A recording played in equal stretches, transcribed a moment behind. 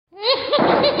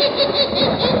The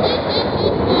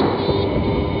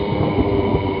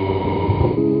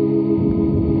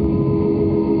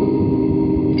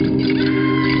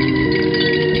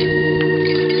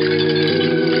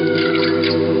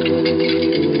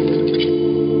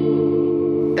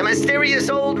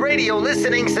Mysterious Old Radio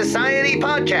Listening Society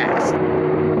podcast.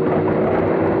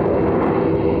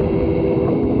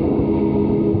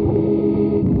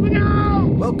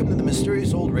 Welcome to the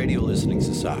Mysterious Old Radio Listening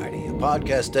Society, a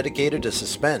podcast dedicated to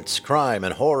suspense, crime,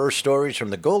 and horror stories from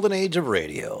the golden age of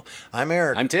radio. I'm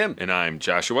Eric. I'm Tim. And I'm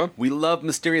Joshua. We love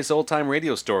mysterious old-time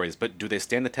radio stories, but do they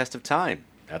stand the test of time?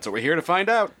 That's what we're here to find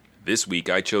out. This week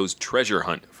I chose Treasure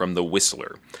Hunt from The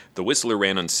Whistler. The Whistler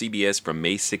ran on CBS from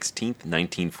May 16th,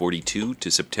 1942 to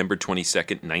September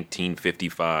 22nd,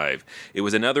 1955. It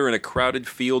was another in a crowded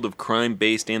field of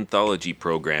crime-based anthology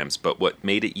programs, but what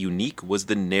made it unique was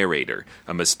the narrator,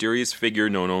 a mysterious figure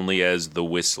known only as The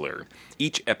Whistler.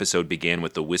 Each episode began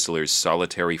with the Whistler's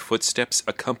solitary footsteps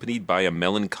accompanied by a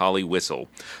melancholy whistle.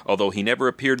 Although he never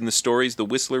appeared in the stories, the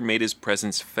Whistler made his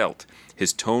presence felt.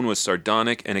 His tone was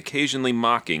sardonic and occasionally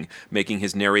mocking, making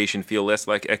his narration feel less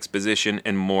like exposition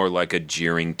and more like a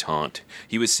jeering taunt.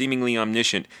 He was seemingly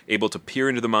omniscient, able to peer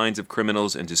into the minds of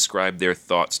criminals and describe their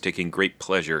thoughts, taking great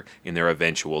pleasure in their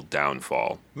eventual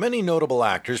downfall. Many notable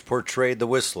actors portrayed the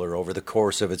Whistler over the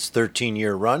course of its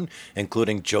 13-year run,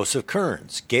 including Joseph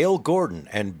Kearns, Gail Gordon,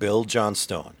 and Bill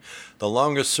Johnstone. The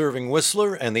longest-serving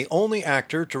Whistler and the only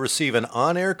actor to receive an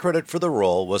on-air credit for the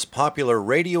role was popular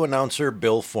radio announcer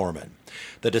Bill Foreman.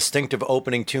 The distinctive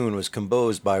opening tune was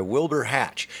composed by Wilbur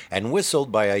Hatch and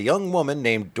whistled by a young woman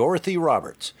named Dorothy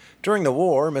Roberts. During the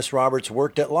war, Miss Roberts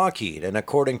worked at Lockheed, and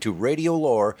according to radio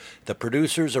lore, the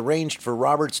producers arranged for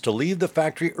Roberts to leave the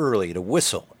factory early to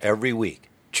whistle every week.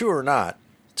 True or not,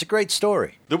 it's a great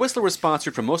story. The Whistler was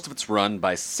sponsored for most of its run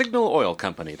by Signal Oil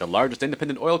Company, the largest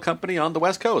independent oil company on the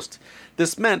West Coast.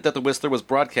 This meant that the Whistler was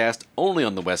broadcast only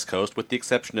on the West Coast, with the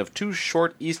exception of two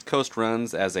short East Coast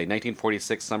runs as a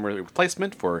 1946 summer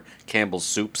replacement for Campbell's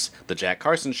Soup's The Jack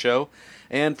Carson Show,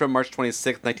 and from March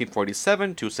 26,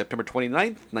 1947 to September 29,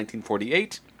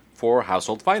 1948 for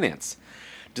Household Finance.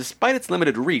 Despite its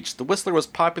limited reach, the Whistler was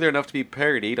popular enough to be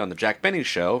parodied on The Jack Benny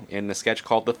Show in a sketch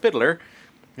called The Fiddler,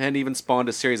 and even spawned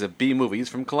a series of B-movies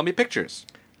from Columbia Pictures.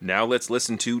 Now let's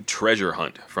listen to Treasure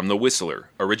Hunt from The Whistler,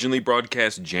 originally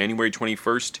broadcast January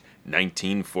 21st,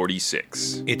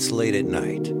 1946. It's late at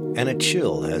night, and a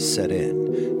chill has set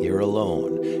in. You're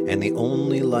alone, and the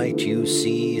only light you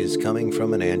see is coming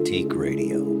from an antique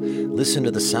radio. Listen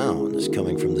to the sounds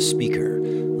coming from the speaker,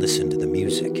 listen to the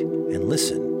music, and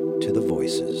listen to the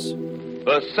voices.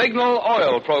 The Signal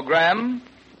Oil Program,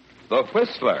 The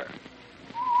Whistler.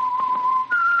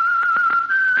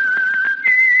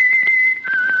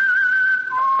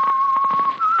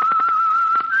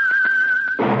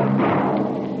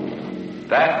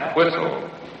 That whistle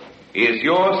is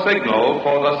your signal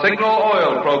for the Signal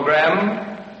Oil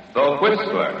Program, The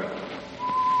Whistler.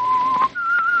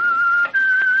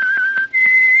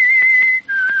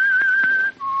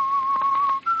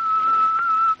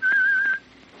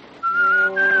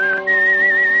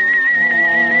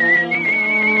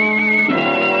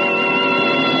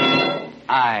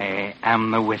 I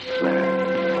am the Whistler,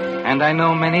 and I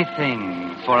know many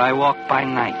things, for I walk by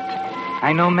night.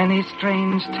 I know many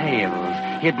strange tales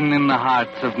hidden in the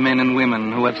hearts of men and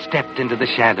women who have stepped into the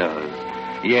shadows.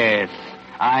 Yes,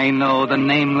 I know the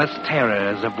nameless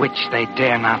terrors of which they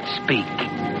dare not speak.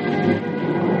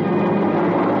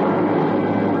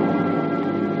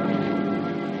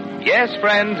 Yes,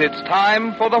 friends, it's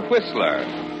time for The Whistler.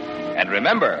 And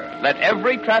remember, let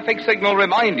every traffic signal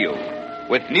remind you,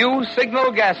 with new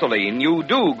Signal gasoline, you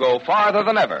do go farther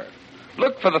than ever.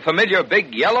 Look for the familiar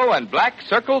big yellow and black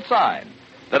circle sign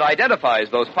that identifies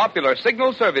those popular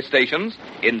Signal service stations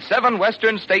in 7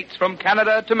 western states from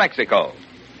Canada to Mexico.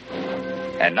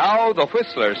 And now, The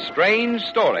Whistler's strange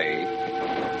story,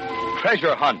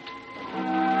 Treasure Hunt.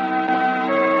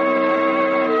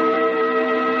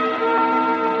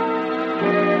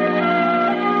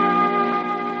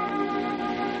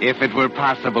 If it were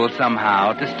possible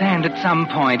somehow to stand at some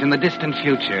point in the distant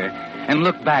future and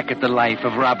look back at the life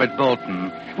of Robert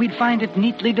Bolton, we'd find it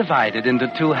neatly divided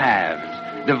into 2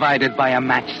 halves, divided by a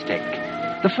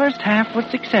matchstick. The first half was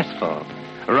successful.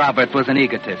 Robert was an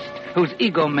egotist whose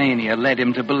egomania led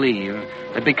him to believe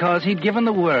that because he'd given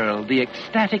the world the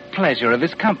ecstatic pleasure of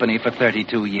his company for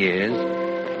 32 years,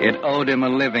 it owed him a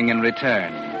living in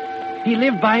return. He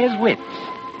lived by his wits,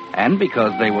 and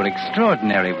because they were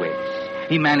extraordinary wits,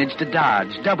 he managed to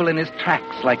dodge, double in his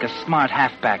tracks like a smart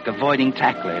halfback avoiding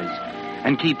tacklers,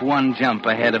 and keep one jump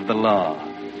ahead of the law.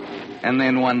 And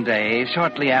then one day,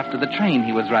 shortly after the train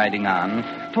he was riding on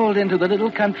pulled into the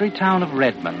little country town of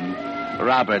Redmond,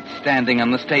 Robert, standing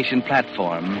on the station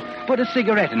platform, put a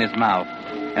cigarette in his mouth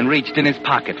and reached in his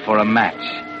pocket for a match.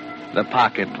 The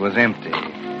pocket was empty.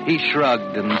 He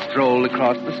shrugged and strolled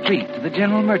across the street to the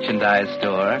general merchandise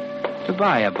store to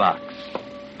buy a box.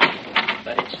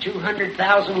 But it's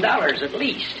 $200,000 at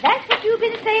least. That's what you've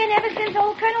been saying ever since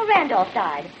old Colonel Randolph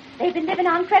died. They've been living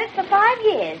on credit for 5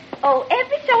 years. Oh,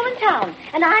 every soul in town.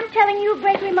 And I'm telling you,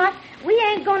 Gregory Mott, we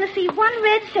ain't going to see 1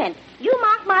 red cent. You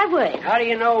mark my word. How do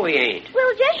you know we ain't?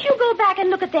 Well, just you go back and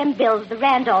look at them bills the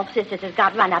Randolph sisters has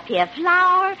got run up here.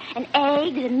 Flour and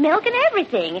eggs and milk and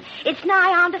everything. It's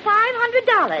nigh on to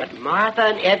 $500. But Martha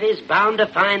and Effie's bound to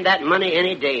find that money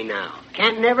any day now.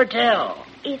 Can't never tell.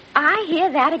 If I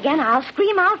hear that again, I'll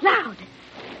scream out loud.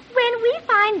 When we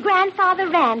find Grandfather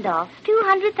Randolph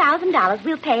 $200,000,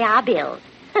 we'll pay our bills.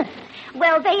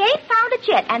 Well, they ain't found it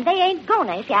yet, and they ain't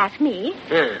gonna, if you ask me.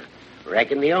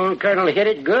 Reckon the old colonel hit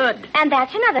it good. And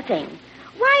that's another thing.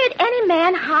 Why'd any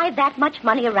man hide that much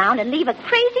money around and leave a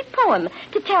crazy poem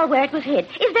to tell where it was hid?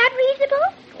 Is that reasonable?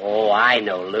 Oh, I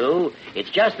know, Lou. It's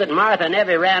just that Martha and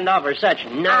Effie Randolph are such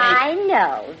nice... I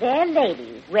know. They're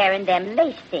ladies, wearing them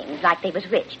lace things like they was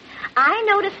rich. I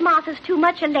notice Martha's too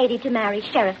much a lady to marry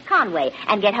Sheriff Conway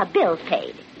and get her bills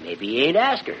paid. Maybe he ain't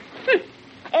asked her.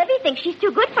 Effie thinks she's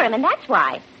too good for him, and that's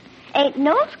why. Ain't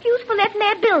no excuse for letting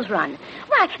their bills run.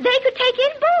 Why, they could take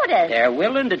in boarders. They're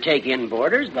willing to take in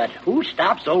boarders, but who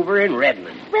stops over in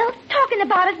Redmond? Well, talking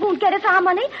about it won't get us our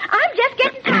money. I'm just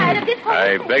getting tired of this whole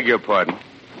I thing. beg your pardon.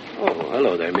 Oh,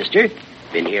 hello there, mister.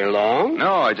 Been here long?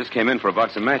 No, I just came in for a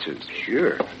box of matches.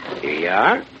 Sure. Here you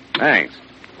are. Thanks.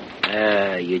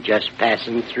 You just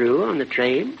passing through on the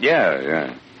train?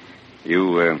 Yeah.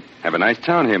 You have a nice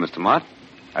town here, Mr. Mott.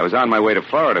 I was on my way to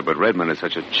Florida, but Redmond is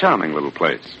such a charming little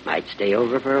place. Might stay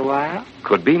over for a while?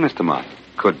 Could be, Mr. Mott.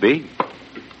 Could be.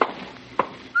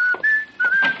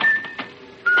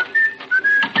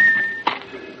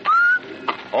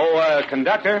 Oh,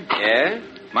 conductor? Yeah?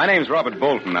 My name's Robert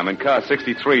Bolton. I'm in car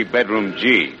 63, bedroom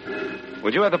G.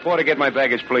 Would you have the porter get my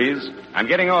baggage, please? I'm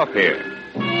getting off here.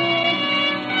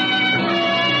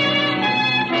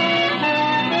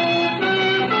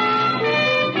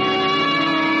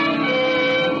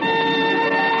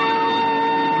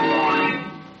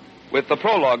 With the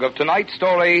prologue of tonight's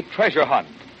story, Treasure Hunt,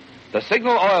 the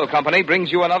Signal Oil Company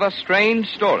brings you another strange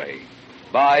story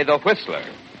by The Whistler.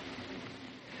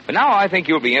 But now I think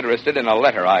you'll be interested in a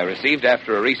letter I received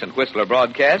after a recent Whistler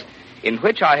broadcast in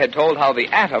which I had told how the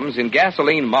atoms in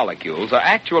gasoline molecules are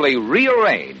actually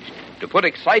rearranged to put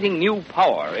exciting new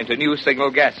power into new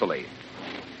Signal gasoline.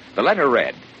 The letter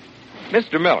read,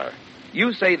 Mr. Miller,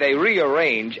 you say they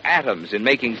rearrange atoms in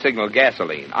making Signal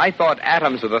gasoline. I thought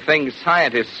atoms are the things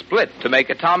scientists split to make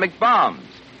atomic bombs.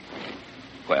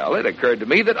 Well, it occurred to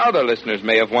me that other listeners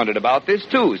may have wondered about this,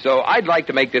 too, so I'd like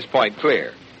to make this point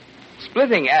clear.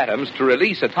 Splitting atoms to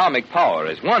release atomic power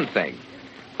is one thing,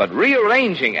 but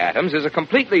rearranging atoms is a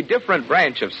completely different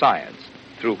branch of science,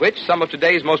 through which some of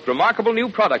today's most remarkable new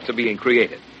products are being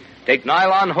created. Take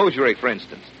nylon hosiery, for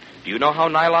instance. Do you know how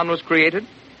nylon was created?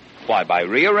 Why, by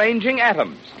rearranging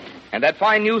atoms. And that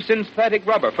fine new synthetic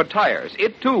rubber for tires,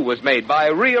 it too was made by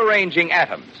rearranging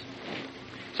atoms.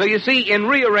 So you see, in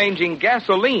rearranging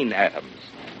gasoline atoms,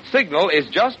 Signal is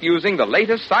just using the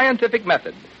latest scientific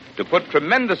method to put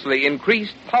tremendously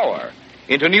increased power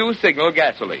into new Signal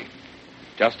gasoline.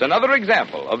 Just another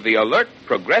example of the alert,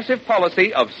 progressive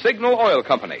policy of Signal Oil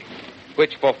Company,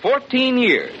 which for 14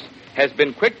 years has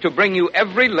been quick to bring you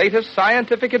every latest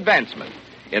scientific advancement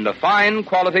in the fine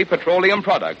quality petroleum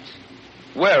products,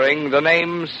 wearing the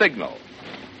name Signal.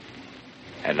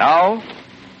 And now,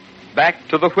 back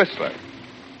to the Whistler.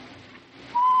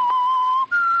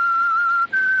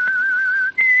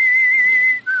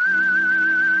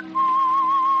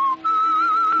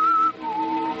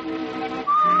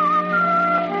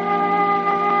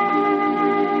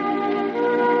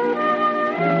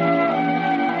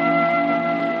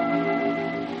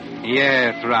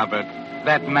 Yes, Robert.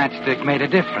 That matchstick made a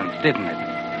difference, didn't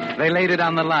it? They laid it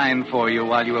on the line for you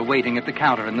while you were waiting at the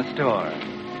counter in the store.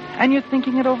 And you're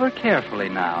thinking it over carefully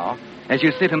now as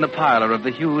you sit in the parlor of the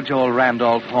huge old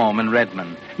Randolph home in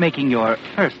Redmond, making your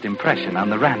first impression on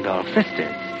the Randolph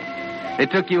sisters. It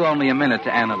took you only a minute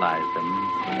to analyze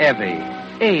them. Evie,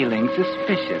 ailing,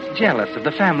 suspicious, jealous of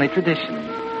the family traditions.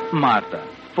 Martha,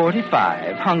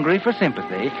 45, hungry for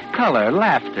sympathy, color,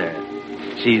 laughter.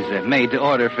 She's made to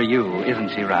order for you, isn't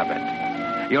she, Robert?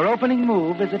 Your opening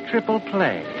move is a triple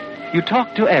play. You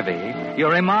talk to Evie,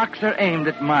 your remarks are aimed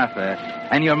at Martha,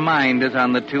 and your mind is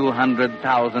on the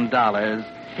 $200,000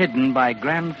 hidden by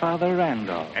Grandfather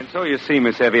Randolph. And so you see,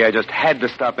 Miss Evie, I just had to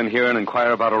stop in here and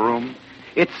inquire about a room.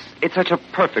 It's such a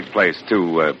perfect place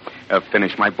to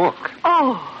finish my book.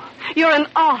 Oh, you're an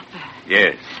author.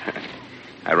 Yes.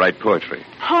 I write poetry.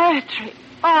 Poetry.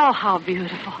 Oh, how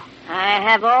beautiful. I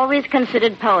have always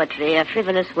considered poetry a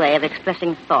frivolous way of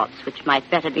expressing thoughts which might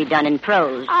better be done in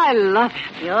prose. I love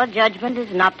it. Your judgment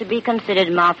is not to be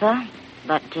considered, Martha.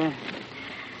 But, go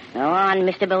on,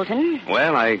 Mr. Bolton.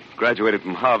 Well, I graduated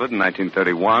from Harvard in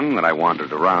 1931, and I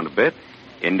wandered around a bit.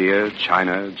 India,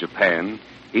 China, Japan,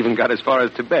 even got as far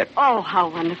as Tibet. Oh, how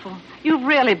wonderful. You've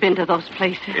really been to those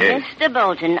places. Yes. Mr.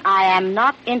 Bolton, I am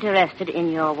not interested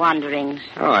in your wanderings.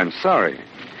 Oh, I'm sorry.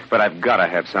 But I've got to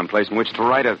have some place in which to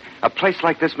write. A place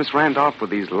like this, Miss Randolph, with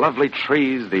these lovely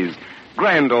trees, these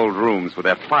grand old rooms with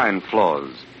their fine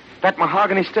floors. That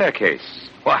mahogany staircase.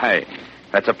 Why,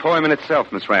 that's a poem in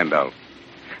itself, Miss Randolph.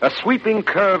 A sweeping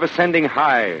curve ascending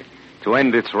high to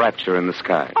end its rapture in the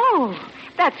sky. Oh,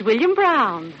 that's William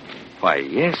Brown. Why,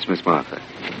 yes, Miss Martha.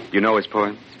 You know his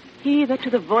poems? He that to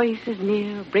the voice is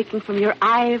near, breaking from your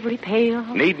ivory pale.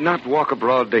 Need not walk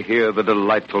abroad to hear the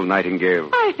delightful nightingale.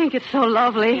 I think it's so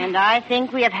lovely. And I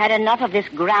think we have had enough of this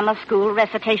grammar school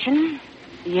recitation.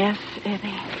 Yes,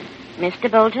 Evie.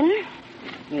 Mr. Bolton,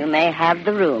 you may have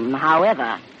the room.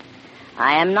 However,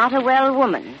 I am not a well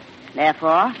woman.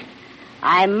 Therefore,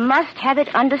 I must have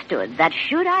it understood that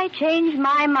should I change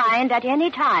my mind at any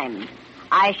time,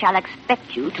 I shall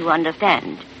expect you to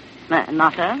understand.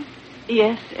 Martha?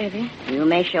 Yes, Evie? You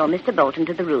may show Mr. Bolton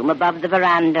to the room above the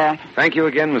veranda. Thank you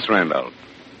again, Miss Randolph.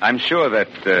 I'm sure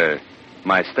that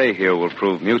my stay here will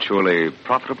prove mutually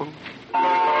profitable.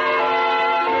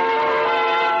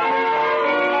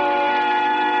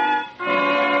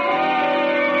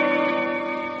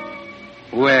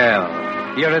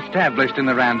 Well, you're established in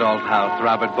the Randolph house,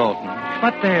 Robert Bolton.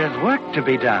 But there's work to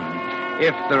be done.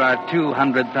 If there are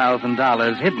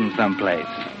 $200,000 hidden someplace.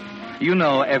 You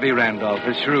know Evie Randolph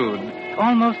is shrewd,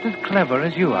 almost as clever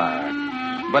as you are.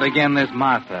 But again, there's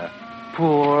Martha.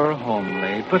 Poor,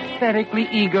 homely, pathetically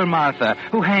eager Martha,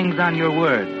 who hangs on your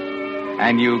words.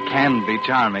 And you can be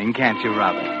charming, can't you,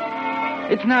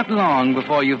 Robert? It's not long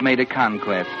before you've made a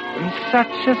conquest, and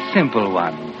such a simple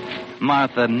one.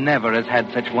 Martha never has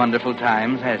had such wonderful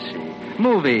times, has she?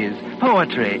 Movies,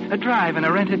 poetry, a drive in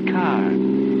a rented car.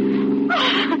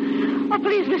 Oh,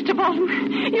 please, Mr. Bolton,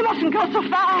 you mustn't go so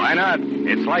far. Why not?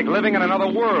 It's like living in another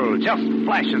world, just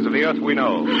flashes of the earth we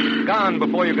know. Gone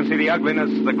before you can see the ugliness,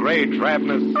 the gray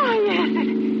drabness. Oh, yes,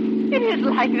 it is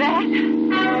like that.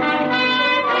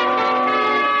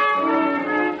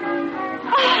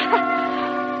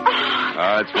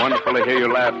 It's wonderful to hear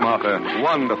you laugh, Martha.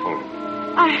 Wonderful.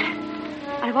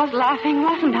 I was laughing,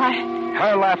 wasn't I?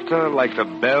 Her laughter like the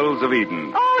bells of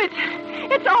Eden. Oh,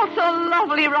 it's all so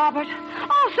lovely, Robert.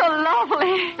 Oh, so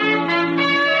lovely.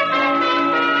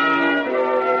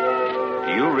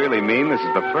 Do you really mean this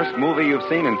is the first movie you've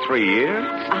seen in 3 years?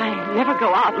 I never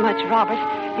go out much, Robert.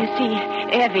 You see,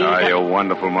 Evie... Oh, you're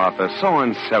wonderful, Martha. So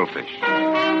unselfish.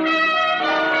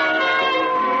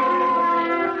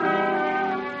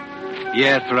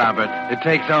 Yes, Robert. It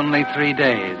takes only 3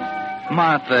 days.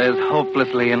 Martha is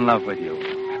hopelessly in love with you.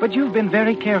 But you've been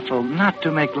very careful not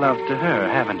to make love to her,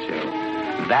 haven't you?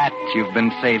 That you've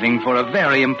been saving for a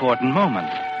very important moment.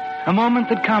 A moment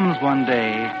that comes one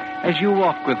day as you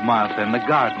walk with Martha in the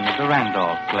garden of the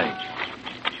Randolph place.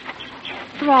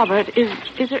 Robert,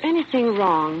 is there anything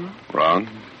wrong? Wrong?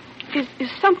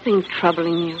 Is something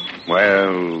troubling you?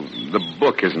 Well, the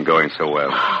book isn't going so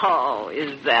well. Oh,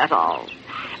 is that all?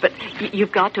 But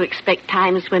you've got to expect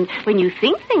times when you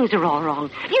think things are all wrong.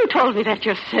 You told me that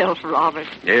yourself, Robert.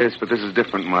 Yes, but this is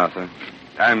different, Martha.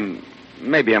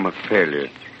 Maybe I'm a failure.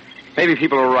 Maybe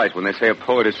people are right when they say a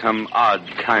poet is some odd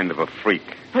kind of a freak.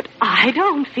 But I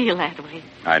don't feel that way.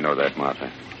 I know that,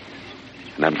 Martha.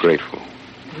 And I'm grateful.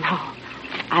 No,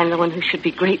 I'm the one who should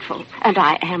be grateful. And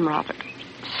I am, Robert.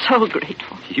 So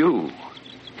grateful. You?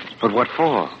 But what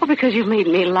for? Oh, because you've made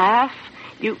me laugh.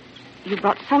 You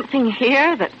brought something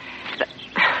here that...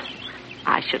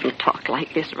 I shouldn't talk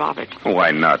like this, Robert.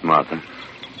 Why not, Martha?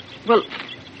 Well,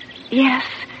 yes.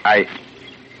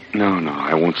 No,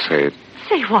 I won't say it.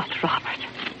 Say what, Robert?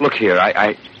 Look here,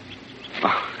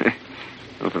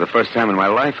 well, for the first time in my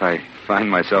life, I find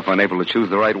myself unable to choose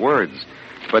the right words.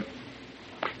 But,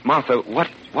 Martha,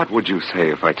 what would you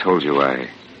say if I told you I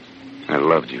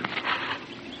loved you?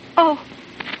 Oh,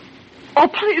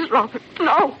 please, Robert,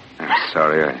 no. I'm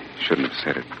sorry, I shouldn't have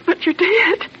said it. But you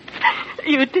did.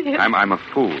 You did. I'm a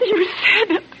fool. You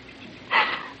said it.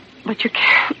 But you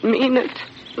can't mean it.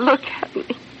 Look at me.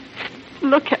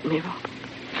 Look at me, Robert.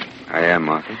 I am,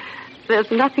 Martha. there's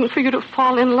nothing for you to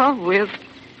fall in love with,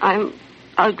 I'm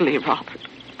ugly, Robert.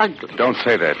 Ugly. Don't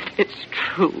say that. It's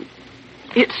true.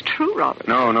 It's true, Robert.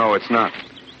 No, it's not.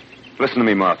 Listen to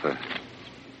me, Martha.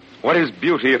 What is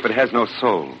beauty if it has no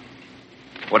soul?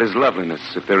 What is loveliness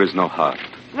if there is no heart?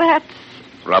 That's...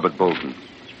 Robert Bolton.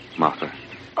 Martha.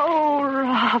 Oh,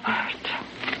 Robert.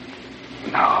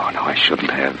 No, I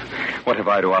shouldn't have. What have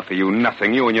I to offer you?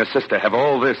 Nothing. You and your sister have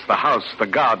all this, the house, the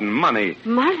garden, money.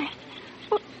 Money?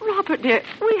 Well, Robert, dear,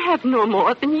 we have no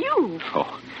more than you.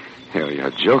 Oh,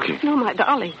 you're joking. No, my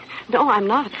darling. No, I'm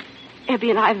not. Evie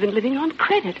and I have been living on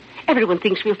credit. Everyone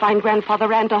thinks we'll find Grandfather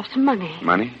Randolph's money.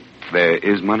 Money? There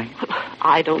is money?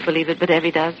 I don't believe it, but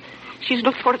Evie does. She's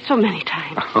looked for it so many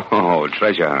times. Oh,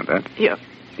 treasure hunt, huh?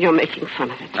 You're making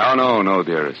fun of it. No,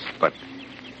 dearest. But,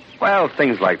 well,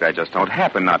 things like that just don't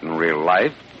happen, not in real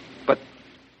life. But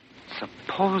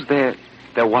suppose there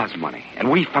was money, and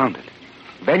we found it.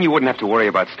 Then you wouldn't have to worry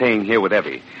about staying here with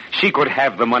Evie. She could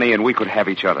have the money, and we could have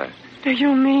each other. Do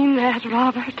you mean that,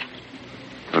 Robert?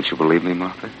 Don't you believe me,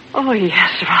 Martha? Oh,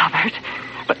 yes, Robert.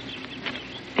 But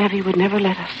Evie would never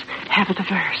let us have a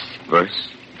divorce. Verse?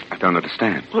 I don't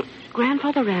understand. Well,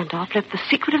 Grandfather Randolph left the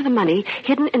secret of the money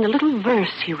hidden in a little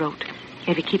verse he wrote.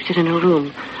 Evie keeps it in her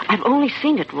room. I've only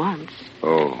seen it once.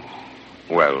 Oh,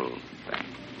 well,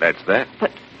 that's that.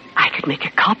 But I could make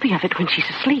a copy of it when she's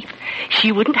asleep.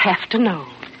 She wouldn't have to know.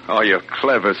 Oh, you're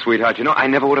clever, sweetheart. You know, I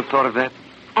never would have thought of that.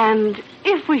 And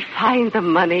if we find the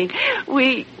money,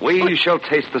 we shall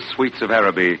taste the sweets of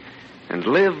Araby and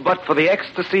live but for the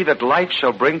ecstasy that life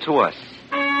shall bring to us.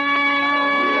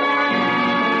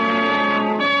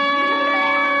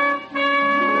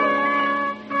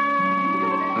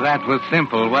 That was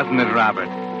simple, wasn't it, Robert?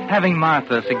 Having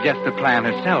Martha suggest the plan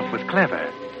herself was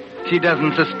clever. She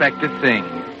doesn't suspect a thing.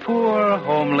 Poor,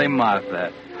 homely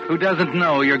Martha, who doesn't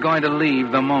know you're going to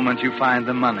leave the moment you find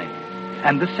the money.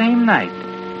 And the same night,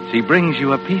 she brings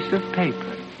you a piece of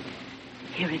paper.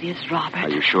 Here it is, Robert. Are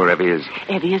you sure Evie is?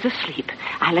 Evie is asleep.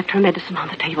 I left her medicine on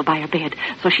the table by her bed,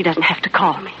 so she doesn't have to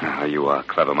call me. Oh, you are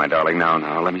clever, my darling.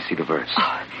 Now, let me see the verse.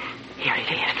 Oh, here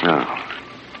it is. Now,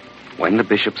 when the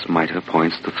bishop's mitre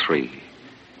points to 3,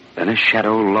 then a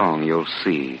shadow long you'll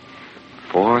see.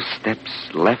 4 steps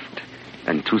left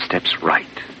and 2 steps right.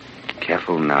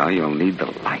 Careful now, you'll need the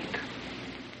light.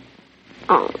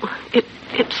 Oh, it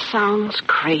sounds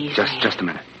crazy. Just a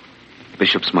minute.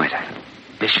 Bishop's mitre.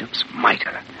 Bishop's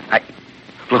mitre.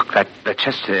 Look, the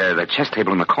chess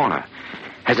table in the corner.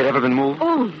 Has it ever been moved?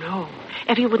 Oh, no.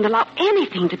 Evie wouldn't allow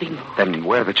anything to be moved. Then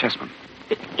where are the chessmen?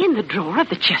 In the drawer of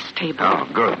the chess table. Oh,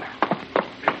 good.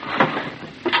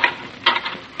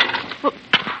 Well,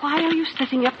 why are you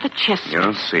setting up the chess?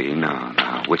 You'll see.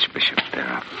 Now, which bishop? There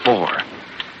are 4.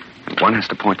 And one has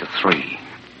to point to 3.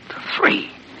 To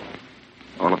 3.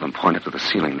 All of them point up to the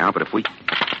ceiling now, but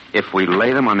if we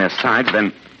lay them on their sides,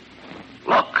 then...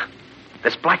 Look!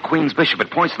 This Black Queen's bishop, it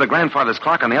points to the grandfather's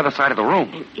clock on the other side of the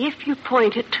room. And if you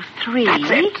point it to 3... That's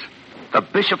it! The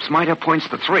bishop's mitre points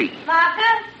to 3.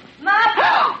 Martha?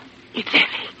 Oh, it's Evie.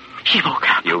 She woke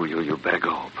up. You better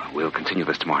go. We'll continue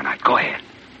this tomorrow night. Go ahead.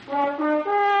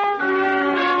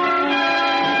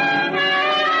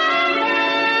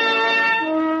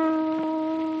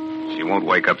 She won't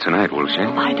wake up tonight, will she?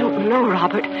 Oh, I don't know,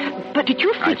 Robert. But did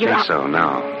you figure out... I think so,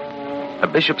 now. The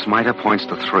bishop's mitre points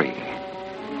to 3.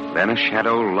 Then a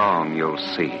shadow long you'll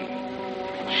see.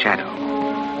 Shadow.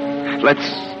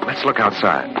 Let's look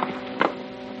outside.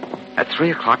 At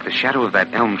 3 o'clock, the shadow of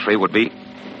that elm tree would be...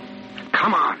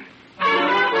 Come on.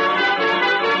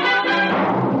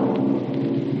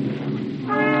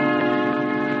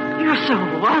 You're so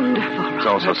wonderful, Robert. It's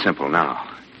all so simple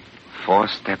now. 4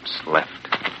 steps left.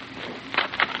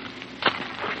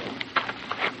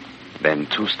 Then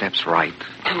 2 steps right.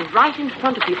 And right in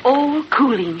front of the old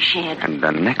cooling shed. And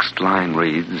the next line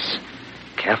reads,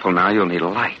 careful now, you'll need a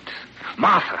light.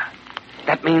 Martha,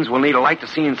 that means we'll need a light to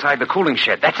see inside the cooling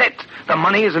shed. That's it. The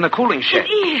money is in the cooling shed.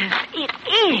 It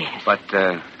is. But,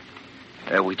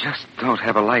 we just don't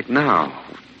have a light now,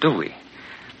 do we?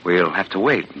 We'll have to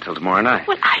wait until tomorrow night.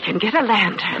 Well, I can get a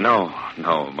lantern. No,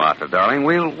 Martha, darling.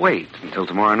 We'll wait until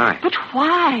tomorrow night. But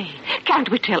why? Can't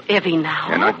we tell Evie now?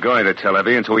 You're not going to tell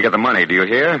Evie until we get the money, do you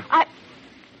hear?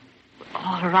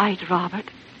 All right, Robert.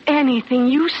 Anything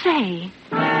you say.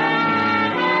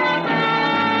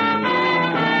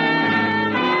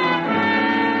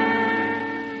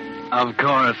 Of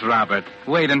course, Robert.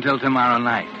 Wait until tomorrow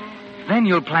night. Then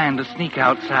you'll plan to sneak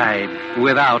outside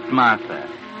without Martha.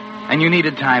 And you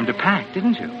needed time to pack,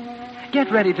 didn't you?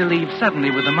 Get ready to leave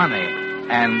suddenly with the money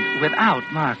and without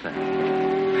Martha.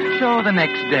 So the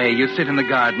next day you sit in the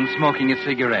garden smoking a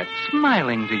cigarette,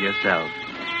 smiling to yourself.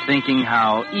 thinking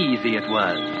how easy it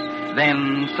was.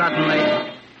 Then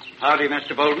suddenly... Howdy,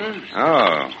 Mr. Bolton.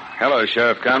 Oh, hello,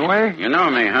 Sheriff Conway. You know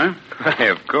me, huh? Why,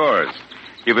 of course.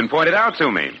 You've been pointed out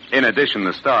to me. In addition,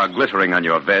 the star glittering on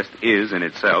your vest is, in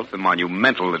itself, a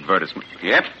monumental advertisement.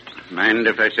 Yep. Mind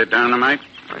if I sit down a mite?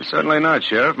 Certainly not,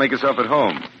 Sheriff. Make yourself at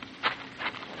home.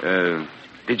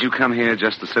 Did you come here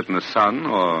just to sit in the sun,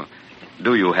 or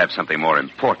do you have something more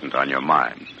important on your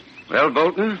mind? Well,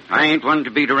 Bolton, I ain't one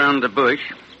to beat around the bush.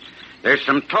 There's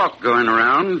some talk going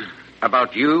around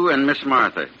about you and Miss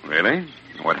Martha. Really?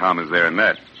 What harm is there in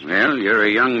that? Well, you're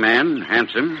a young man,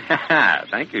 handsome.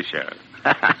 Thank you, Sheriff.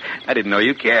 I didn't know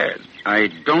you cared. I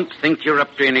don't think you're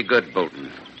up to any good,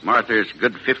 Bolton. Martha's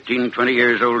good 15, 20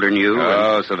 years older than you.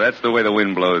 Oh, so that's the way the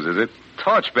wind blows, is it?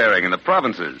 Torch-bearing in the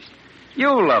provinces.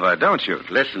 You love her, don't you?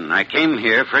 Listen, I came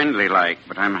here friendly-like,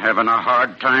 but I'm having a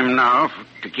hard time now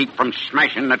to keep from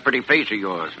smashing that pretty face of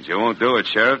yours. But you won't do it,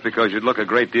 Sheriff, because you'd look a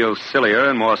great deal sillier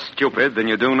and more stupid than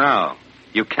you do now.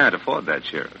 You can't afford that,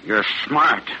 Sheriff. You're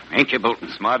smart, ain't you, Bolton?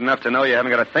 Smart enough to know you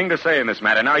haven't got a thing to say in this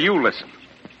matter. Now, you listen.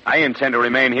 I intend to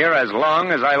remain here as long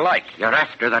as I like. You're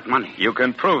after that money. You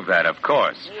can prove that, of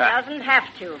course. He doesn't have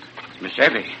to. Miss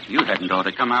Evie, you hadn't ought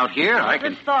to come out here. It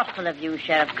was thoughtful of you,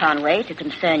 Sheriff Conway, to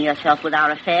concern yourself with our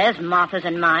affairs, Martha's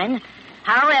and mine.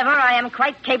 However, I am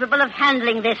quite capable of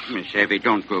handling this. Miss Evie,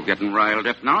 don't go getting riled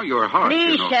up now. You're hard,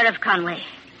 Please, you know. Sheriff Conway.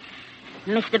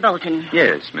 Mr. Bolton.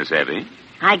 Yes, Miss Evie.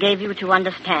 I gave you to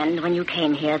understand when you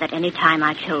came here that any time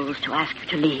I chose to ask you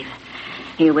to leave,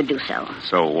 you would do so.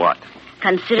 So what?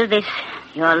 Consider this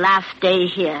your last day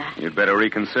here. You'd better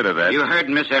reconsider that. You heard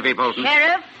Miss Evie, Bolton.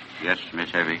 Sheriff? Yes, Miss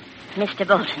Evie. Mr.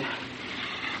 Bolton,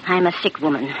 I'm a sick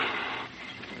woman,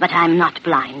 but I'm not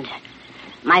blind.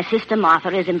 My sister Martha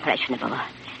is impressionable.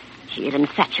 She is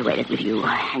infatuated with you,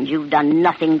 and you've done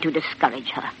nothing to discourage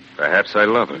her. Perhaps I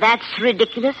love her. That's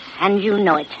ridiculous, and you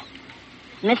know it.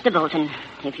 Mr. Bolton,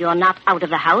 if you're not out of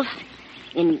the house,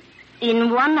 in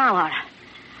 1 hour,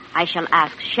 I shall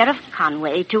ask Sheriff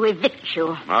Conway to evict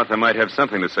you. Martha might have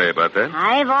something to say about that.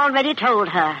 I've already told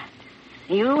her.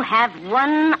 You have 1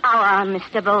 hour,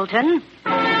 Mr. Bolton.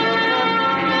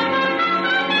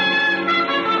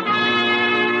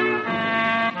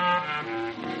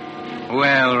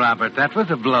 Well, Robert, that was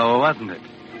a blow, wasn't it?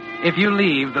 If you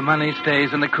leave, the money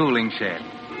stays in the cooling shed.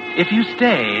 If you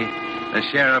stay, the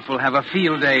sheriff will have a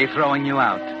field day throwing you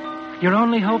out. Your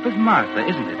only hope is Martha,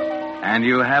 isn't it? And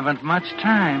you haven't much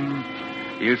time.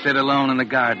 You sit alone in the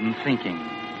garden thinking.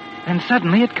 And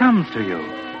suddenly it comes to you.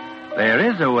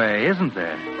 There is a way, isn't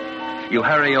there? You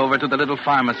hurry over to the little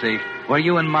pharmacy where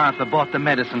you and Martha bought the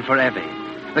medicine for Evie.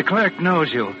 The clerk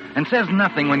knows you and says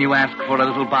nothing when you ask for a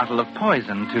little bottle of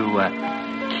poison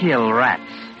to kill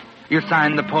rats. You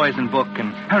sign the poison book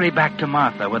and hurry back to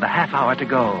Martha with a half hour to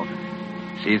go.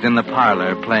 She's in the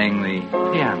parlor playing the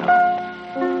piano.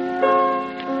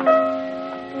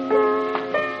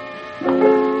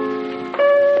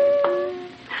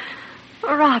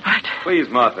 Robert. Please,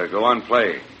 Martha, go on,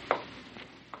 play.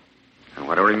 I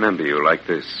want to remember you like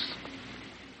this.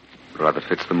 It rather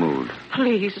fits the mood.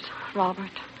 Please,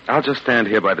 Robert. I'll just stand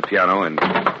here by the piano and...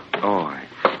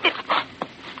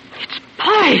 It's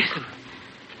poison.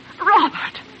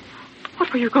 Robert,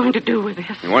 what were you going to do with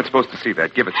this? You weren't supposed to see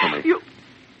that. Give it to me.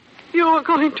 You were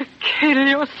going to kill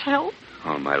yourself?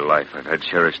 All my life, I've had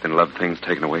cherished and loved things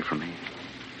taken away from me.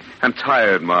 I'm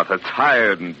tired, Martha,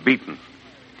 tired and beaten.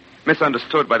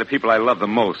 Misunderstood by the people I love the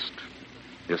most.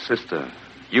 Your sister,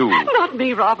 you. Not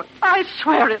me, Robert. I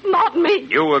swear it, not me.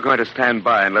 You were going to stand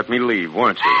by and let me leave,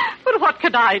 weren't you? But what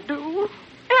could I do?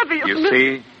 Evie, You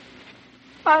see?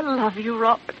 I love you,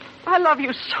 Robert. I love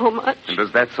you so much. And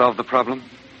does that solve the problem?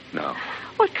 No.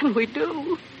 What can we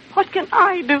do? What can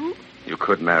I do? You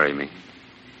could marry me.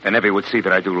 And Evie would see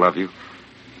that I do love you.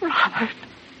 Robert,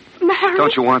 marry...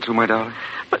 Don't you want to, my darling?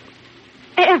 But,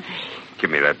 Evie... Give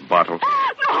me that bottle.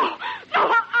 No,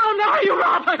 I'll marry you,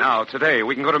 Robert. Now, today,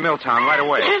 we can go to Milltown right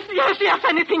away. Yes,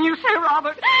 anything you say,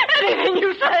 Robert. Anything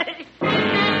you say.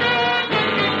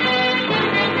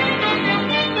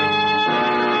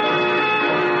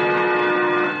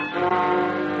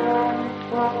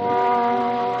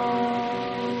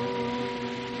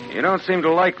 You don't seem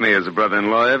to like me as a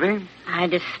brother-in-law, Evie. I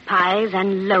despise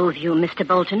and loathe you, Mr.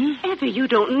 Bolton. Evie, you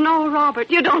don't know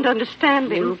Robert. You don't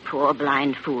understand him. You poor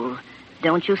blind fool.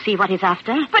 Don't you see what he's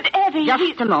after? But, Evie...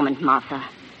 Just a moment, Martha.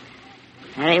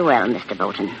 Very well, Mr.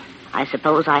 Bolton. I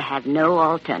suppose I have no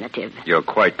alternative. You're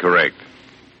quite correct.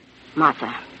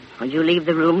 Martha, will you leave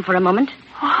the room for a moment?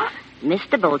 What?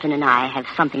 Mr. Bolton and I have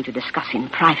something to discuss in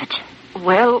private.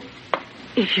 Well,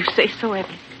 if you say so, Evie.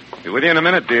 Be with you in a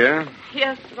minute, dear.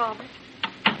 Yes, Robert.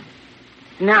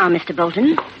 Now, Mr.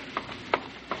 Bolton.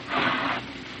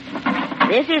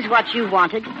 This is what you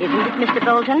wanted, isn't it, Mr.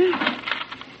 Bolton?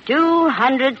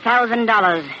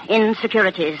 $200,000 in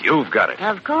securities. You've got it.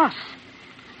 Of course.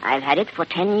 I've had it for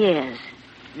 10 years.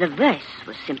 The verse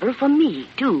was simple for me,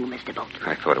 too, Mr. Bolton.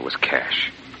 I thought it was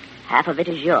cash. Half of it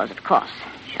is yours, of course.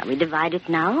 Shall we divide it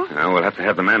now? No, we'll have to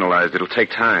have them analyzed. It'll take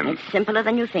time. It's simpler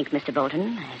than you think, Mr.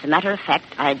 Bolton. As a matter of fact,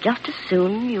 I'd just as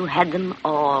soon you had them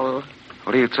all.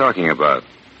 What are you talking about?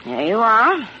 Here you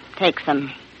are. Take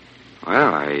them.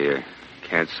 Well, I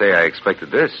can't say I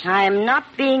expected this. I'm not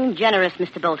being generous,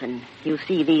 Mr. Bolton. You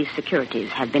see, these securities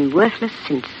have been worthless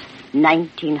since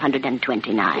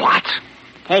 1929. What?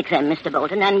 Take them, Mr.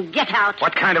 Bolton, and get out.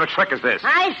 What kind of a trick is this?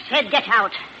 I said get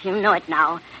out. You know it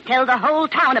now. Tell the whole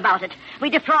town about it. We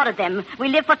defrauded them. We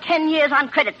lived for 10 years on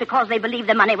credit because they believed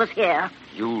the money was here.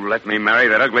 You let me marry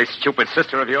that ugly, stupid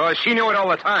sister of yours? She knew it all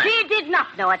the time. She did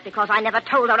not know it because I never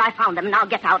told her I found them. Now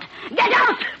get out. Get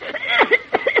out!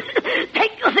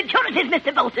 Take your securities,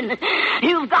 Mr. Bolton.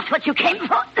 You've got what you came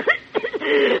for.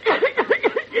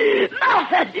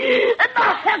 Martha!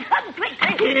 Martha, come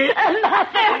quickly!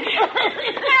 Martha!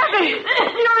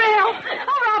 You're ill!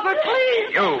 Oh, Robert, please!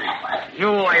 You,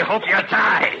 I hope you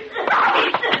die.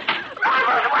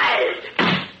 Robert, wait!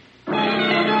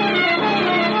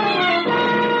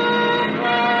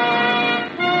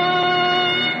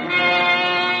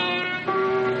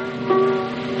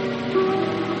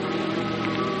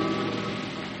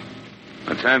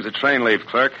 What time's the train leave,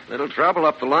 clerk? Little trouble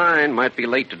up the line. Might be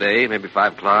late today, maybe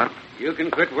 5 o'clock. You can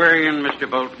quit worrying, Mr.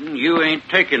 Bolton. You ain't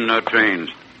taking no trains.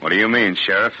 What do you mean,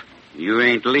 Sheriff? You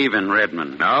ain't leaving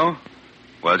Redmond. No?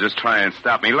 Well, just try and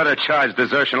stop me. Let her charge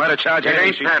desertion. Let her charge... It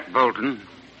ain't that, Bolton.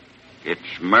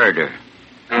 It's murder.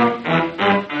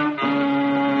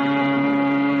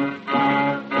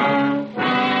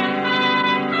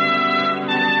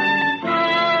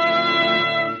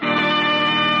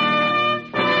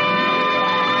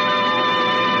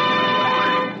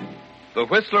 The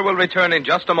Whistler will return in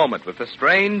just a moment with a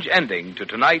strange ending to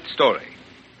tonight's story.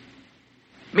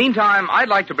 Meantime, I'd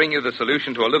like to bring you the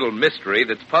solution to a little mystery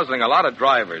that's puzzling a lot of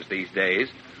drivers these days.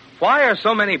 Why are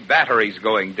so many batteries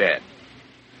going dead?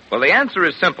 Well, the answer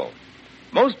is simple.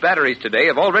 Most batteries today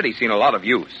have already seen a lot of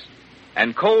use.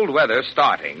 And cold weather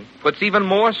starting puts even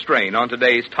more strain on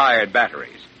today's tired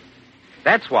batteries.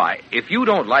 That's why, if you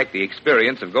don't like the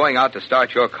experience of going out to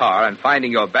start your car and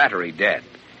finding your battery dead,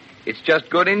 it's just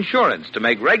good insurance to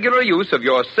make regular use of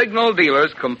your Signal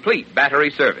dealer's complete battery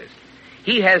service.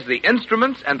 He has the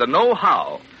instruments and the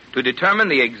know-how to determine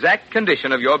the exact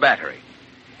condition of your battery.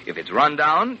 If it's run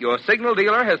down, your Signal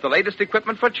dealer has the latest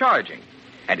equipment for charging.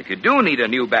 And if you do need a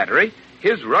new battery,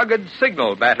 his rugged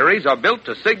Signal batteries are built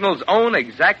to Signal's own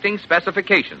exacting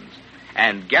specifications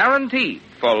and guaranteed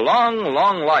for long,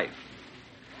 long life.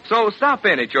 So stop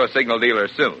in at your Signal dealer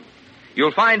soon.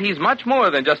 You'll find he's much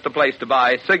more than just a place to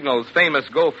buy Signal's famous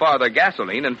Go Farther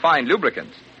gasoline and fine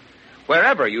lubricants.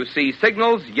 Wherever you see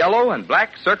Signal's yellow and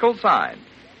black circle sign,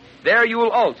 there you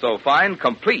will also find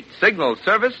complete Signal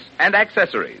service and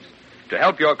accessories to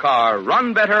help your car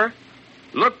run better,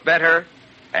 look better,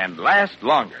 and last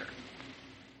longer.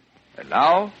 And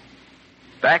now,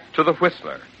 back to the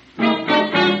Whistler.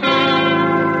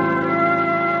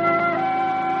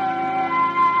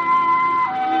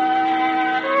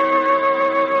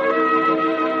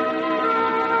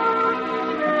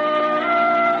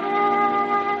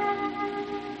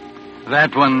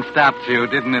 That one stopped you,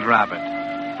 didn't it,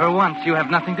 Robert? For once, you have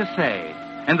nothing to say.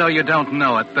 And though you don't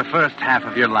know it, the first half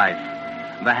of your life,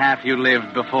 the half you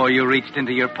lived before you reached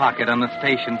into your pocket on the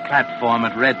station platform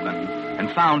at Redmond and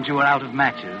found you were out of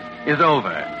matches, is over.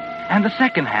 And the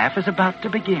second half is about to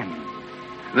begin.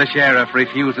 The sheriff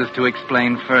refuses to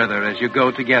explain further as you go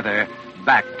together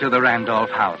back to the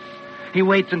Randolph house. He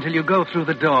waits until you go through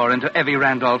the door into Evie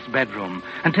Randolph's bedroom,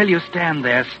 until you stand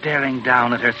there staring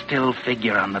down at her still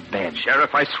figure on the bed.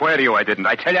 Sheriff, I swear to you I didn't.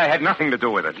 I tell you I had nothing to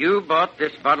do with it. You bought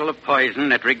this bottle of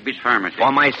poison at Rigby's pharmacy. For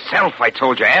myself, I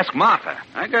told you. Ask Martha.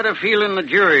 I got a feeling the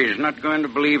jury's not going to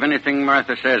believe anything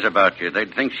Martha says about you.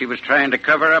 They'd think she was trying to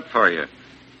cover up for you.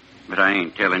 But I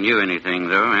ain't telling you anything,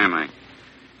 though, am I?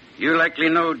 You likely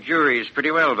know juries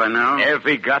pretty well by now.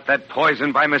 Evie got that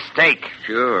poison by mistake.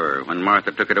 Sure, when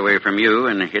Martha took it away from you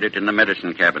and hid it in the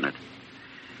medicine cabinet.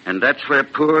 And that's where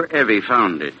poor Evie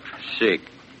found it. Sick,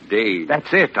 dazed.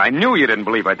 That's it. I knew you didn't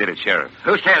believe I did it, Sheriff.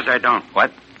 Who says I don't?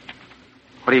 What?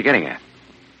 What are you getting at?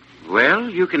 Well,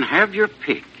 you can have your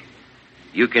pick.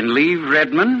 You can leave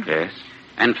Redmond. Yes.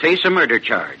 And face a murder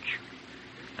charge.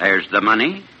 There's the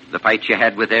money, the fight you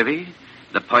had with Evie,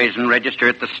 the poison register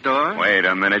at the store. Wait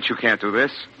a minute. You can't do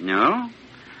this. No?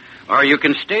 Or you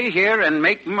can stay here and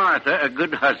make Martha a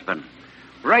good husband.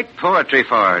 Write poetry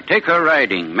for her, take her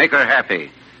riding, make her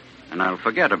happy. And I'll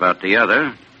forget about the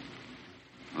other.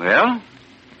 Well?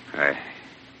 I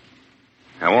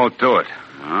won't do it.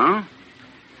 Huh?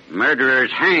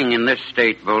 Murderers hang in this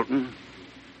state, Bolton.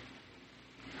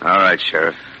 All right,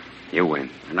 Sheriff. You win.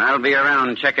 And I'll be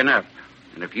around checking up.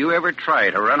 And if you ever try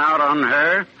to run out on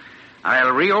her,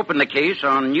 I'll reopen the case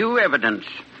on new evidence.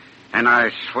 And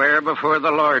I swear before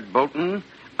the Lord, Bolton,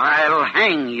 I'll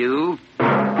hang you.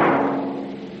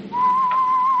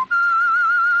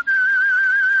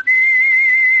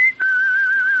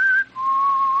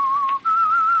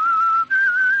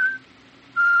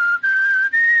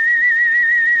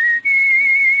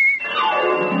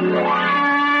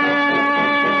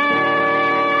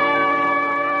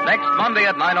 Next Monday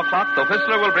at 9 o'clock, The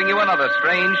Whistler will bring you another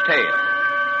strange tale.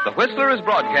 The Whistler is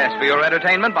broadcast for your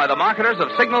entertainment by the marketers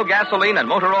of Signal gasoline and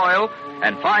motor oil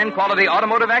and fine quality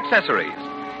automotive accessories,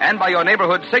 and by your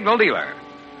neighborhood Signal dealer.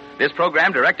 This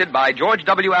program, directed by George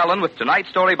W. Allen with tonight's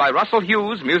story by Russell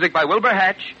Hughes, music by Wilbur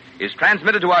Hatch, is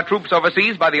transmitted to our troops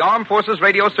overseas by the Armed Forces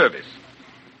Radio Service.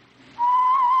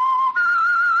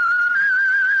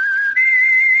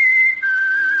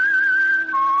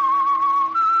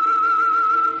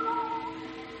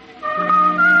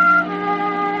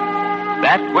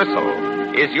 That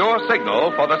whistle is your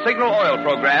signal for the Signal Oil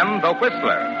program, The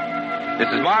Whistler. This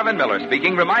is Marvin Miller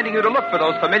speaking, reminding you to look for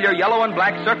those familiar yellow and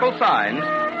black circle signs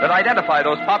that identify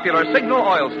those popular Signal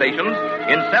Oil stations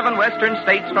in 7 western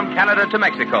states from Canada to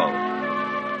Mexico.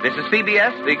 This is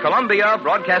CBS, the Columbia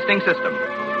Broadcasting System.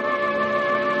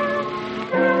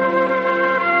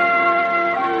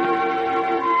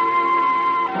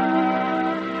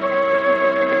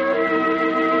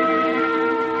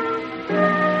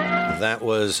 That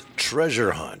was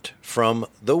Treasure Hunt from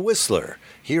The Whistler,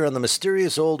 here on the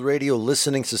Mysterious Old Radio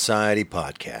Listening Society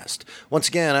podcast. Once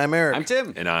again, I'm Eric. I'm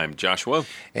Tim. And I'm Joshua.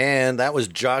 And that was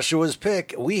Joshua's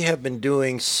pick. We have been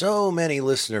doing so many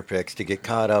listener picks to get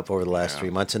caught up over the last 3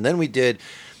 months. And then we did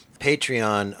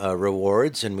Patreon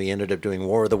rewards, and we ended up doing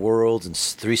War of the Worlds and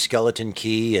Three Skeleton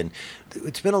Key. And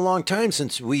it's been a long time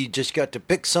since we just got to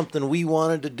pick something we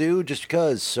wanted to do just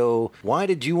because. So why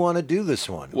did you want to do this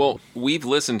one? Well, we've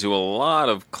listened to a lot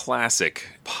of classic,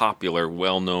 popular,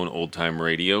 well-known old-time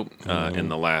radio in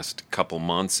the last couple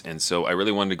months, and so I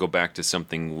really wanted to go back to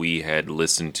something we had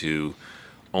listened to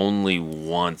only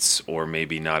once or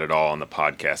maybe not at all on the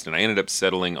podcast, and I ended up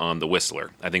settling on The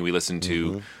Whistler. I think we listened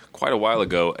to, quite a while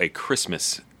ago, a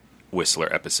Christmas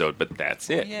Whistler episode, but that's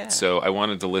it. Yeah. So I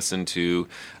wanted to listen to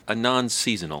a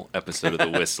non-seasonal episode of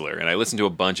The Whistler, and I listened to a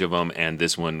bunch of them, and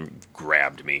this one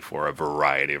grabbed me for a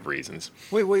variety of reasons.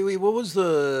 Wait. What was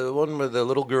the one where the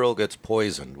little girl gets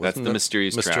poisoned? That's the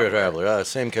Mysterious Traveler. Traveler.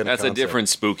 Same kind of That's concept. a different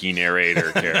spooky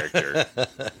narrator character.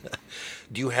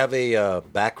 Do you have a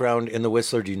background in The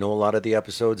Whistler? Do you know a lot of the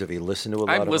episodes? Have you listened to a lot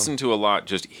of them? I've listened to a lot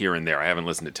just here and there. I haven't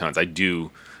listened to tons. I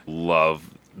do love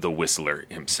the Whistler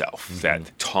himself,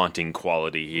 that taunting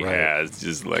quality he has,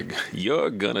 just like, you're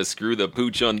gonna screw the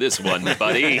pooch on this one,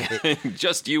 buddy.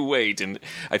 Just you wait. And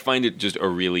I find it just a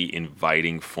really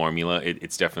inviting formula.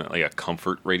 It's definitely a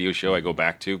comfort radio show I go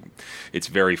back to. It's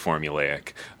very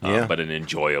formulaic, but an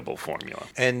enjoyable formula.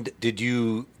 And did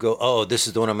you go, oh, this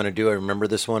is the one I'm going to do, I remember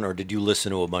this one, or did you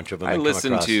listen to a bunch of them? I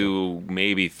listened to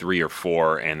maybe 3 or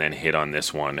 4 and then hit on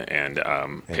this one and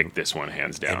picked this one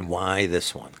hands down. And why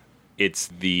this one? It's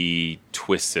the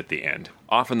twists at the end.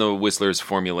 Often the Whistler is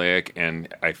formulaic,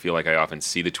 and I feel like I often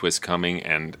see the twist coming,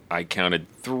 and I counted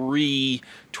 3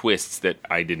 twists that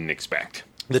I didn't expect.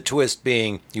 The twist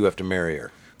being, you have to marry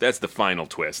her. That's the final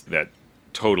twist that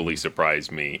totally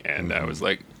surprised me, and I was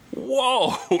like,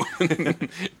 whoa!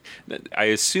 I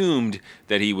assumed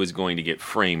that he was going to get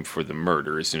framed for the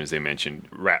murder as soon as they mentioned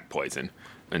rat poison.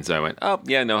 And so I went, oh,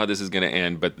 yeah, I know how this is going to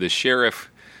end, but the sheriff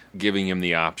giving him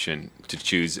the option to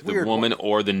choose the woman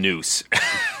or the noose.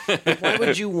 Why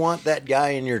would you want that guy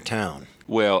in your town?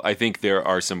 Well, I think there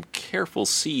are some careful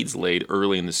seeds laid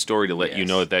early in the story to let you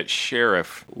know that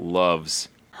sheriff loves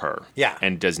her. Yeah.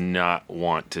 And does not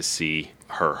want to see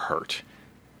her hurt.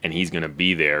 And he's going to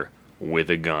be there with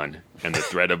a gun and the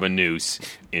threat of a noose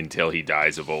until he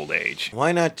dies of old age.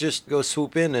 Why not just go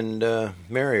swoop in and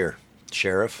marry her,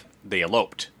 Sheriff? They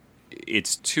eloped.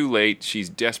 It's too late. She's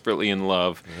desperately in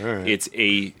love. Right. It's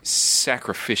a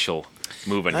sacrificial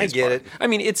move on his I get part. it. I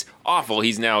mean, it's awful.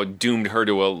 He's now doomed her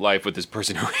to a life with this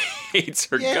person who hates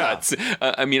her guts.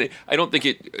 I mean, I don't think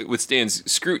it withstands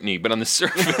scrutiny, but on the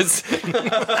surface,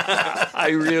 I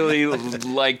really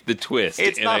like the twist.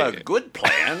 It's not a good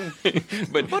plan,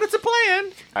 but it's a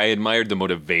plan. I admired the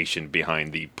motivation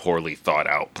behind the poorly thought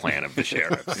out plan of the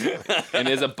sheriffs. And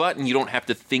as a button, you don't have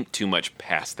to think too much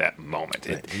past that moment.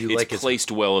 It's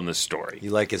placed well in the story.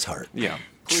 You like his heart. Yeah.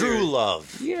 True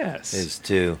love. Yes. Is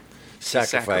to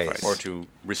sacrifice. Or to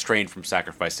restrain from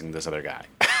sacrificing this other guy.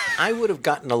 I would have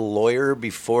gotten a lawyer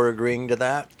before agreeing to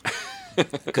that.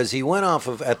 Because he went off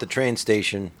of at the train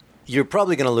station, you're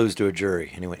probably going to lose to a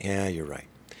jury. And he went, yeah, you're right.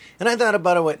 And I thought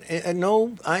about it, went,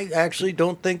 no, I actually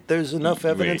don't think there's enough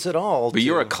evidence at all. But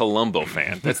you're a Columbo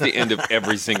fan. That's the end of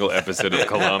every single episode of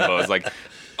Columbo. It's like,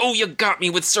 oh, you got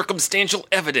me with circumstantial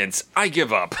evidence. I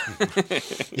give up.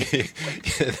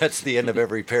 That's the end of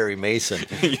every Perry Mason,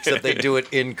 except they do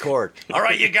it in court. All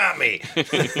right, you got me.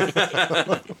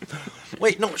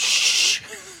 Wait, no, shh.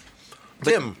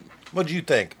 Tim, what did you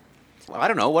think? I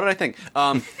don't know. What did I think?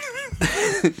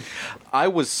 I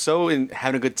was so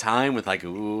having a good time with like,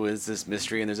 ooh, is this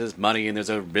mystery and there's this money and there's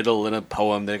a riddle and a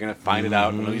poem. They're going to find it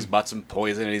out. And he's bought some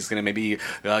poison and he's going to maybe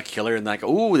kill her. And like,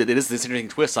 ooh, it is this interesting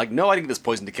twist. Like, no, I didn't get this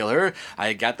poison to kill her.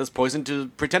 I got this poison to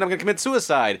pretend I'm going to commit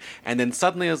suicide. And then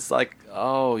suddenly it's like,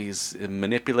 oh, he's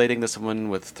manipulating this woman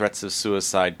with threats of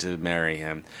suicide to marry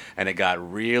him. And it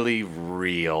got really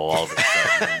real all of a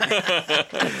sudden.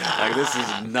 Like, this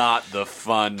is not the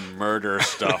fun murder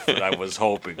stuff that I was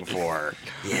hoping for.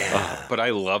 Yeah. But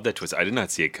I love that twist. I did not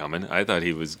see it coming. I thought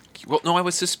he was... Well, no, I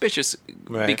was suspicious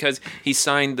because he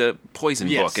signed the poison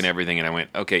book and everything, and I went,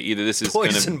 okay, either this is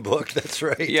poison book, that's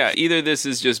right. Yeah, either this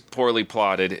is just poorly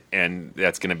plotted, and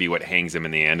that's going to be what hangs him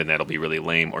in the end, and that'll be really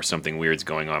lame, or something weird's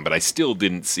going on. But I still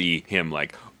didn't see him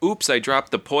like, oops, I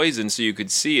dropped the poison so you could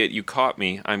see it. You caught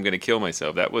me. I'm going to kill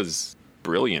myself. That was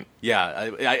brilliant.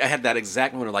 Yeah, I had that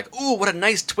exact moment of like, ooh, what a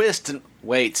nice twist, and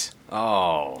wait...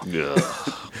 Oh.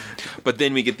 But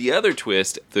then we get the other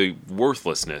twist, the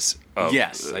worthlessness of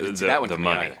the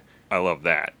money. I love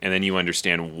that. And then you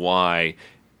understand why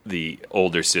the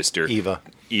older sister, Eva,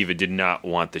 did not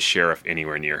want the sheriff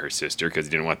anywhere near her sister because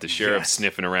he didn't want the sheriff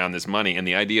sniffing around this money. And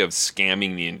the idea of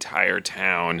scamming the entire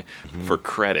town for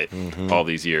credit all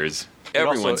these years.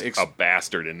 Everyone's a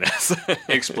bastard in this.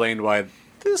 Explained why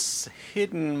this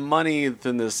hidden money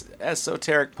in this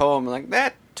esoteric poem, like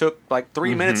that took like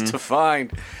 3 minutes to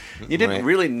find. You didn't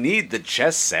really need the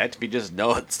chess set if you just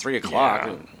know it's 3 o'clock.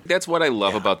 Yeah. That's what I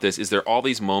love about this, is there are all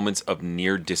these moments of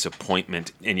near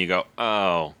disappointment, and you go,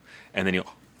 oh, and then you go,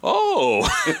 oh,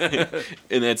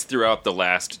 and that's throughout the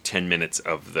last 10 minutes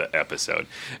of the episode.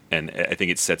 And I think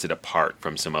it sets it apart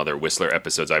from some other Whistler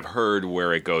episodes I've heard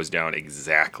where it goes down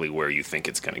exactly where you think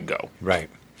it's going to go. Right.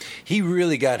 He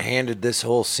really got handed this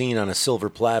whole scene on a silver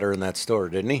platter in that store,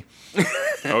 didn't he?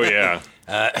 Oh, yeah.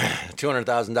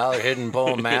 $200,000 hidden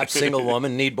poem map, single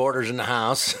woman, need borders in the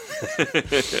house.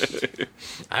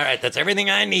 All right, that's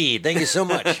everything I need. Thank you so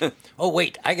much. Oh,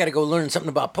 wait, I got to go learn something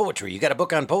about poetry. You got a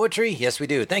book on poetry? Yes, we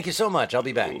do. Thank you so much. I'll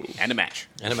be back. And a match.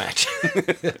 And a match.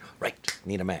 Right,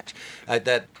 need a match.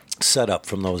 That setup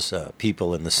from those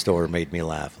people in the store made me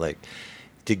laugh. Like,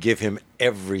 to give him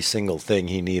every single thing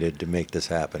he needed to make this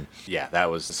happen. Yeah,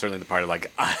 that was certainly the part of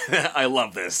like, I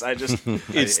love this.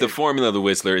 It's the formula of the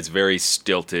Whistler. It's very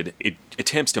stilted. It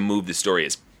attempts to move the story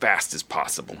as fast as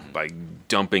possible by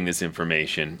dumping this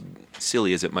information.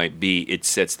 Silly as it might be, it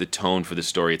sets the tone for the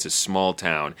story. It's a small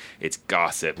town. It's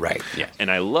gossip. Right. Yeah. And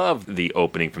I love the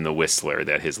opening from the Whistler,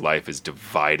 that his life is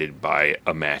divided by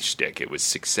a matchstick. It was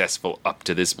successful up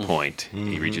to this point.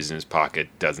 He reaches in his pocket,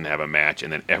 doesn't have a match,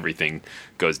 and then everything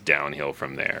goes downhill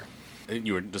from there.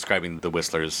 You were describing the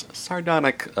Whistler's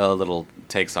sardonic little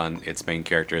takes on its main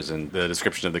characters, and the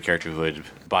description of the character who had,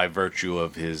 by virtue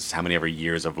of his how many ever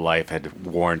years of life, had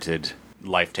warranted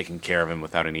life taking care of him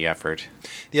without any effort.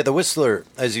 Yeah, the Whistler,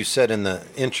 as you said in the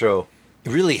intro,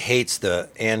 really hates the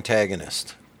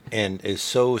antagonist and is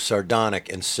so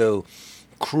sardonic and so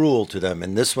cruel to them.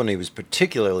 And this one, he was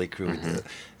particularly cruel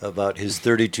about his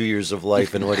 32 years of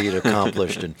life and what he had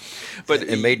accomplished. And but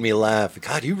it made me laugh.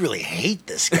 God, you really hate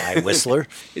this guy, Whistler.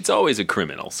 It's always a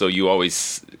criminal, so you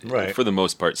always, for the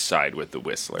most part, side with the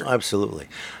Whistler. Absolutely.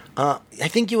 I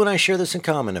think you and I share this in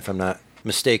common, if I'm not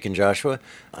mistaken, Joshua.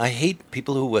 I hate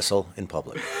people who whistle in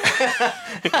public.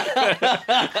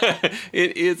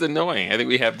 It is annoying. I think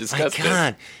we have discussed this.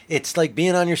 God, it's like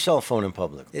being on your cell phone in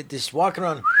public. Just walking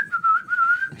around.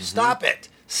 Stop it.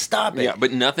 Stop it. Yeah,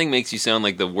 but nothing makes you sound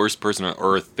like the worst person on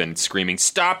earth than screaming,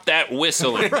 "Stop that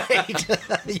whistling!"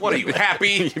 Right. What are you,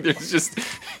 happy?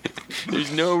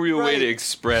 There's no real way to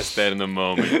express that in the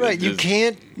moment. Right. You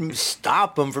can't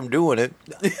stop them from doing it.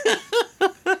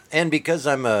 And because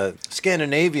I'm a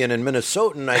Scandinavian and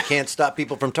Minnesotan, I can't stop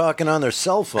people from talking on their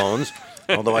cell phones,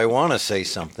 although I want to say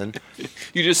something.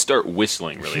 You just start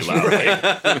whistling really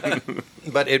loudly.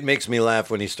 But it makes me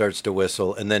laugh when he starts to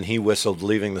whistle, and then he whistled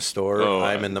leaving the store. Oh,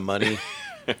 I'm in the money.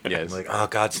 Yes. I'm like, oh,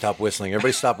 God, stop whistling.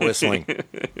 Everybody stop whistling.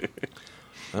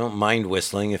 I don't mind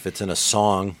whistling if it's in a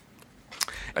song.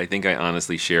 I think I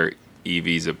honestly share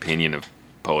Evie's opinion of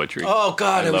poetry. Oh,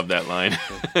 God. I love that line.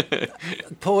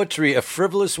 Poetry, a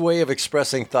frivolous way of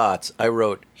expressing thoughts. I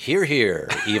wrote, "Hear, hear,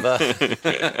 Eva."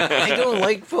 I don't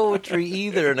like poetry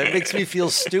either, and it makes me feel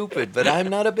stupid, but I'm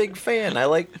not a big fan.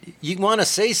 You want to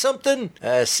say something?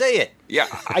 Say it. Yeah,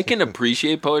 I can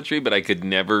appreciate poetry, but I could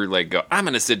never go, I'm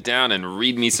going to sit down and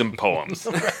read me some poems.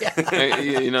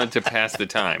 To pass the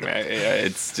time.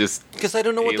 It's just because I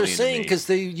don't know what they're saying because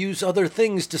they use other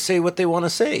things to say what they want to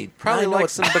say. Probably like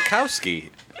some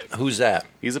Bukowski. Who's that?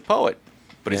 He's a poet,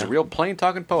 but he's a real plain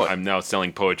talking poet. I'm now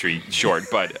selling poetry short,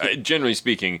 but generally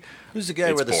speaking, who's the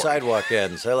guy where the sidewalk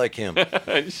ends? I like him.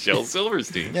 Shel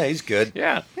Silverstein. Yeah, he's good.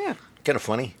 Yeah. Kind of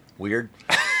funny, weird.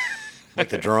 Like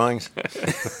the drawings.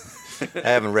 I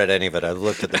haven't read any of it. I've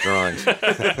looked at the drawings.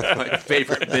 My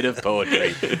favorite bit of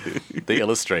poetry, the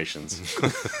illustrations.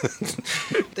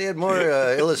 They had more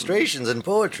illustrations than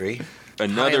poetry. High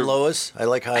and Lois. I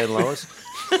like High and Lois.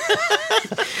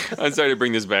 I'm sorry to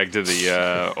bring this back to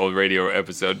the old radio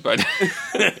episode, but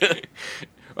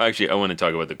actually, I want to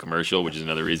talk about the commercial, which is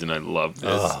another reason I love this.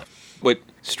 Oh. What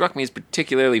struck me as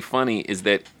particularly funny is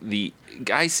that the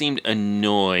guy seemed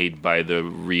annoyed by the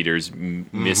reader's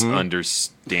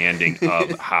misunderstanding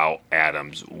of how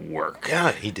atoms work.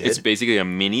 Yeah, he did. It's basically a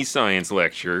mini science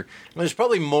lecture. There's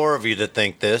probably more of you that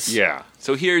think this. Yeah.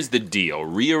 So here's the deal.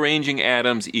 Rearranging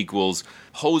atoms equals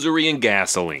hosiery and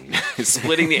gasoline.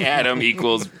 Splitting the atom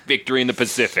equals victory in the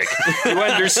Pacific. You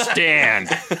understand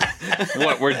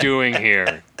what we're doing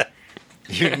here.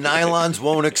 Your nylons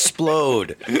won't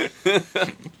explode.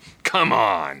 Come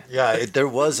on. Yeah, there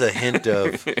was a hint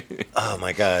of, oh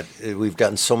my God, we've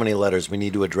gotten so many letters. We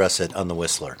need to address it on the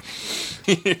Whistler.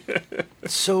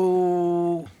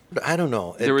 So, I don't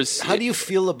know. How do you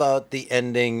feel about the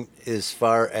ending as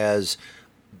far as,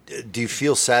 do you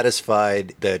feel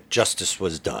satisfied that justice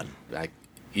was done?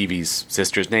 Evie's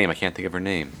sister's name, I can't think of her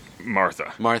name.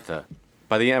 Martha.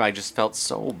 By the end, I just felt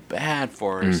so bad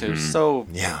for her. She was so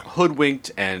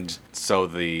hoodwinked, and so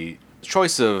the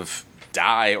choice of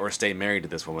die or stay married to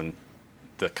this woman,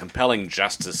 the compelling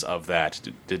justice of that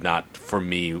did not, for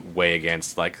me, weigh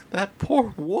against, that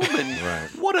poor woman. Right.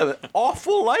 What an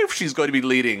awful life she's going to be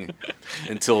leading.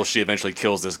 Until she eventually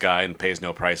kills this guy and pays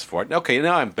no price for it. Okay,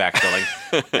 now I'm backfilling.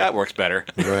 That works better.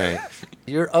 Right.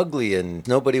 You're ugly and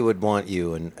nobody would want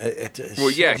you. And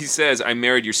he says, I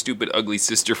married your stupid, ugly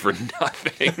sister for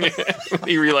nothing.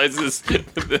 He realizes that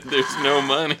there's no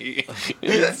money.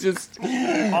 It's just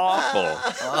awful.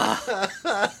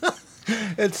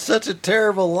 It's such a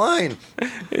terrible line.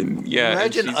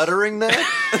 Imagine uttering that.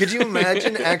 Could you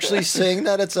imagine actually saying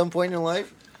that at some point in your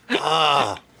life?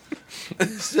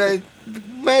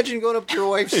 Imagine going up to your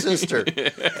wife's sister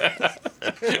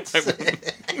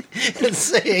and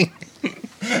saying,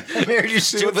 I married your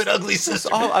stupid, ugly sister.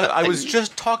 I was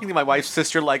just talking to my wife's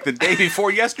sister the day before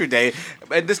yesterday,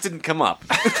 and this didn't come up.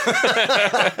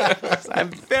 I'm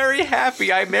very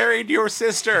happy I married your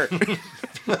sister.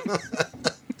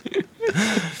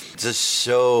 It's just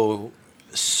so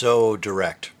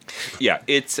direct. Yeah,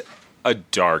 it's a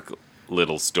dark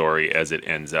little story as it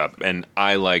ends up, and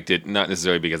I liked it not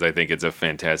necessarily because I think it's a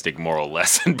fantastic moral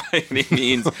lesson by any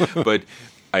means, but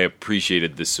I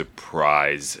appreciated the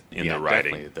surprise in the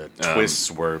writing. Definitely. The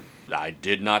twists were, I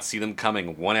did not see them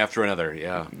coming one after another.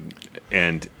 Yeah,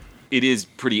 and it is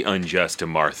pretty unjust to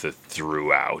Martha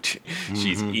throughout. Mm-hmm.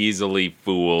 She's easily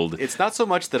fooled. It's not so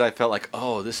much that I felt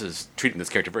this is treating this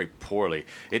character very poorly.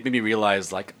 It made me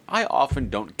realize I often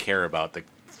don't care about the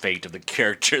fate of the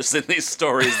characters in these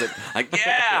stories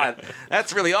that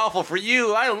that's really awful for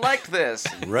you. I liked this.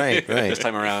 Right. This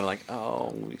time around,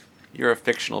 you're a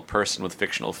fictional person with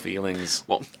fictional feelings.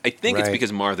 Well, I think it's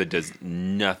because Martha does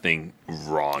nothing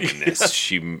wrong in this.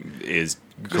 She is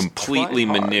completely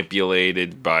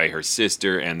manipulated by her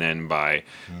sister and then by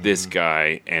this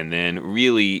guy and then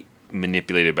really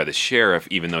manipulated by the sheriff,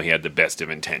 even though he had the best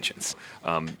of intentions.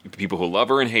 People who love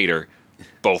her and hate her,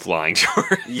 both lying to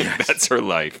her. Yes. That's her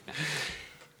life.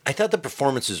 I thought the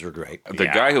performances were great. The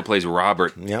guy who plays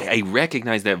Robert, I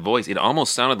recognize that voice. It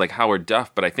almost sounded like Howard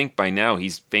Duff, but I think by now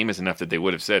he's famous enough that they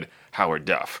would have said Howard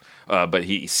Duff. But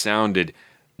he sounded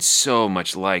so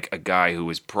much like a guy who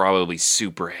was probably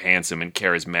super handsome and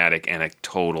charismatic and a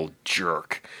total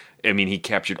jerk. I mean, he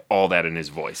captured all that in his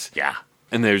voice. Yeah.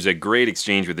 And there's a great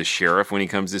exchange with the sheriff when he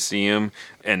comes to see him,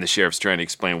 and the sheriff's trying to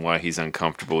explain why he's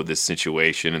uncomfortable with this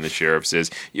situation, and the sheriff says,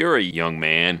 "You're a young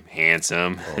man,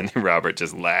 handsome," and Robert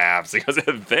just laughs. He goes,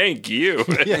 "Thank you."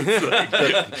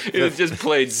 It just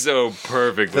played so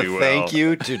perfectly well. Thank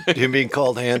you to him being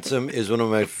called handsome is one of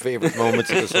my favorite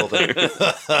moments of this whole thing.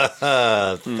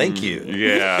 Thank you.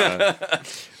 Yeah.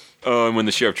 Oh, and when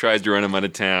the sheriff tries to run him out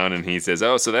of town, and he says,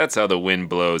 "Oh, so that's how the wind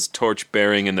blows,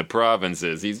 torch-bearing in the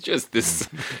provinces." He's just this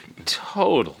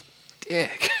total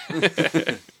dick.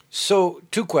 So,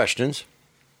 2 questions.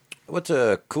 What's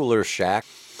a cooler shack?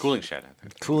 Cooling shed. I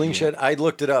think. Cooling shed? I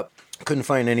looked it up. Couldn't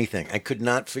find anything. I could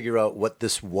not figure out what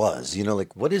this was. You know,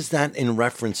 like, what is that in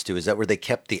reference to? Is that where they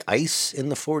kept the ice in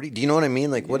the 40? Do you know what I mean?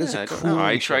 Like, what is a cooling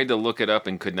I shed? tried to look it up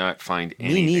and could not find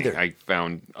anything. Me neither. I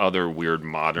found other weird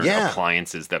modern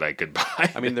appliances that I could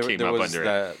buy. I mean, there was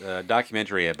a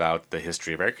documentary about the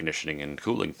history of air conditioning and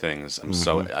cooling things. And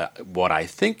so what I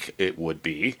think it would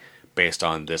be, based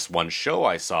on this one show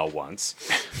I saw once,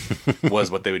 was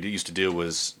what they used to do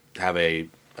was have a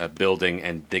building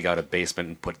and dig out a basement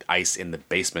and put ice in the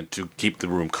basement to keep the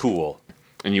room cool.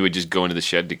 And you would just go into the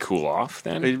shed to cool off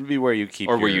then? It'd be where you keep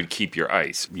where you'd keep your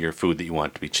ice. Your food that you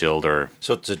want to be chilled or...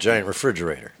 So it's a giant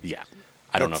refrigerator. Yeah.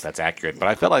 I don't know if that's accurate, but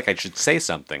I felt like I should say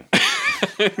something.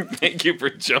 Thank you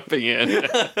for jumping in.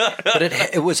 But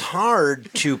it was hard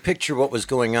to picture what was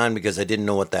going on because I didn't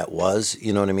know what that was.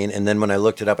 You know what I mean? And then when I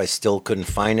looked it up, I still couldn't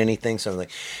find anything. So I was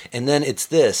like, and then it's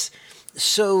this.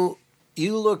 So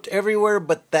you looked everywhere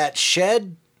but that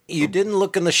shed? You didn't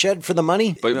look in the shed for the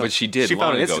money? But she did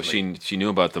long ago. instantly. She knew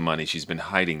about the money. She's been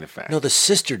hiding the fact. No, the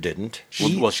sister didn't.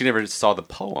 She never saw the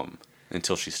poem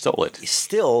until she stole it.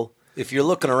 Still, if you're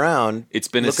looking around, it's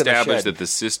been look in the established shed. that the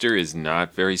sister is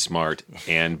not very smart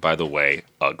and, by the way,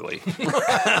 ugly.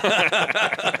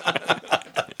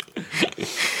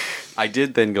 I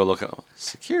did then go look at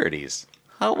securities.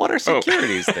 What are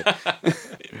securities?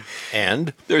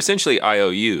 And? They're essentially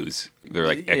IOUs. They're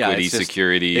like equity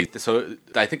security. So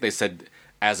I think they said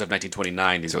as of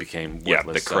 1929 these became worthless. Yeah,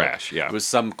 the crash, It was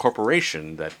some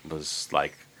corporation that was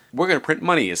like, we're going to print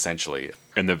money, essentially.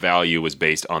 And the value was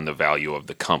based on the value of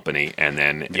the company. And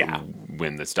then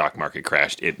when the stock market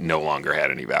crashed, it no longer had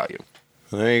any value.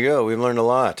 There you go. We've learned a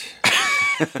lot.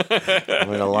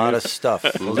 Learned a lot of stuff.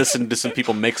 Listen to some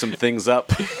people make some things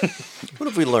up. What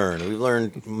have we learned? We've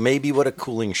learned maybe what a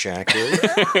cooling shack is.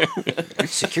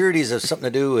 Securities have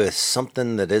something to do with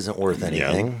something that isn't worth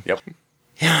anything. Yep.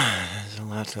 Yeah, there's a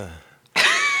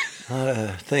lot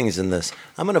of things in this.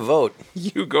 I'm going to vote.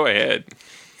 You go ahead.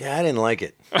 Yeah, I didn't like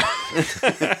it.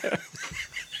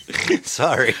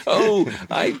 Sorry. Oh,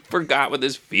 I forgot what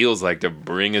this feels like to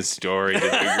bring a story to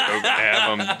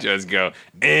have them just go,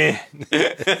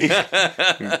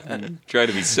 Try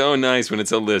to be so nice when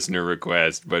it's a listener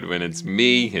request, but when it's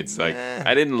me, it's like,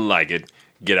 I didn't like it.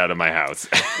 Get out of my house.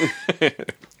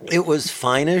 It was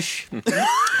fine-ish.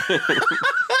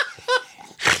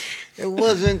 It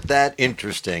wasn't that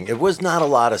interesting. It was not a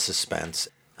lot of suspense.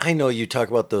 I know you talk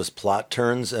about those plot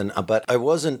turns, but I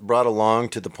wasn't brought along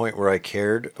to the point where I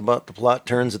cared about the plot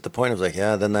turns. At the point I was like,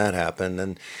 yeah, then that happened.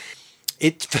 And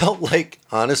it felt like,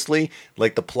 honestly,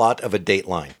 like the plot of a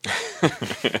Dateline.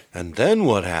 And then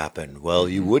what happened? Well,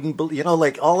 you wouldn't believe,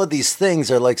 like all of these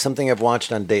things are like something I've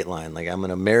watched on Dateline. Like, I'm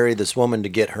going to marry this woman to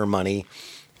get her money,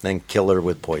 then kill her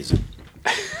with poison.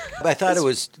 But I thought it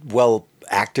was well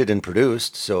acted and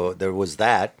produced, so there was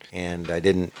that, and I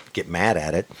didn't get mad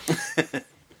at it.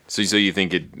 So you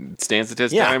think it stands the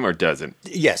test of time or doesn't?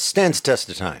 Yes, stands the test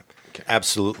of time. Okay.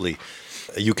 Absolutely.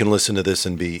 You can listen to this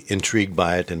and be intrigued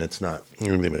by it, and it's not,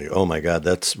 oh my God,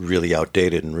 that's really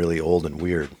outdated and really old and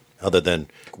weird. Other than,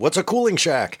 what's a cooling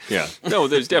shack? Yeah. No,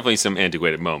 there's definitely some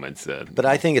antiquated moments. But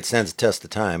I think it stands the test of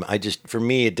time. For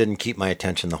me, it didn't keep my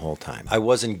attention the whole time. I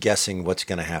wasn't guessing what's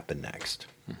going to happen next.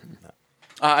 Mm-hmm.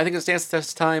 I think it stands the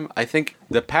test of time. I think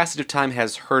the passage of time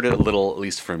has hurt it a little, at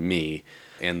least for me,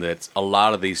 in that a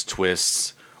lot of these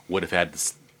twists would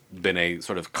have been a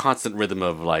sort of constant rhythm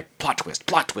of like plot twist,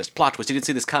 plot twist, plot twist. You didn't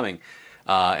see this coming,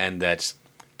 and that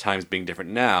times being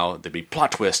different now, there'd be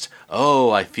plot twist.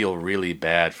 Oh, I feel really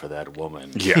bad for that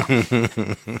woman. Yeah,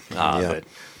 that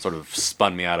sort of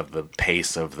spun me out of the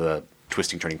pace of the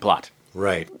twisting, turning plot.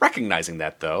 Right. Recognizing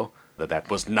that though,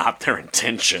 that was not their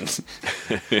intention.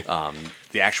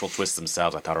 The actual twists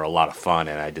themselves, I thought, are a lot of fun,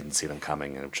 and I didn't see them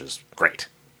coming, which is great.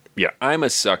 Yeah, I'm a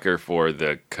sucker for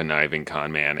the conniving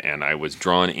con man, and I was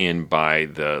drawn in by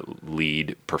the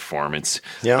lead performance.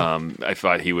 Yeah. I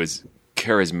thought he was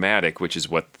charismatic, which is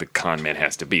what the con man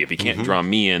has to be. If he can't draw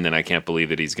me in, then I can't believe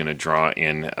that he's going to draw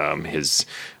in his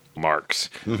marks.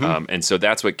 And so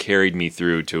that's what carried me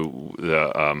through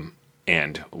to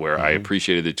end, where I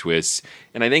appreciated the twists.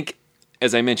 And I think,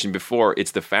 as I mentioned before,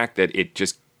 it's the fact that it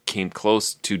just came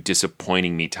close to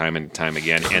disappointing me time and time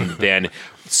again, and then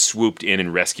swooped in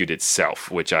and rescued itself,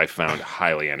 which I found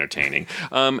highly entertaining.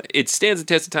 It stands the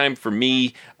test of time for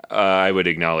me. I would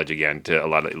acknowledge again to a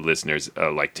lot of listeners,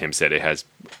 like Tim said, it has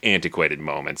antiquated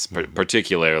moments,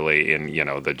 particularly in,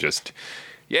 the just...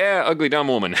 Yeah, ugly dumb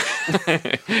woman.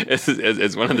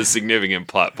 as one of the significant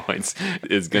plot points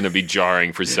is going to be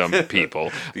jarring for some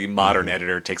people. The modern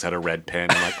editor takes out a red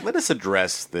pen and let us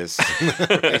address this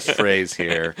phrase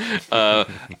here.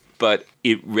 But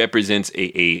it represents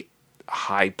a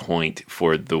high point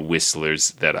for the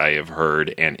Whistlers that I have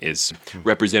heard, and is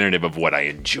representative of what I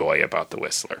enjoy about the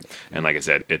Whistler. And like I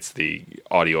said, it's the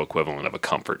audio equivalent of a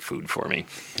comfort food for me.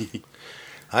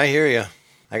 I hear you.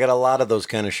 I got a lot of those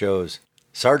kind of shows.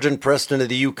 Sergeant Preston of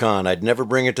the Yukon. I'd never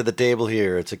bring it to the table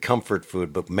here. It's a comfort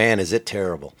food, but man, is it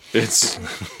terrible. It's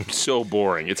so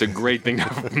boring. It's a great thing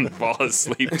to fall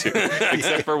asleep to,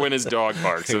 except for when his dog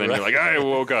barks, and then you're like, I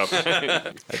woke up.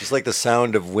 I just like the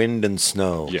sound of wind and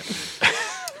snow. Yeah.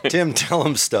 Tim, tell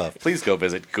him stuff. Please go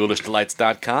visit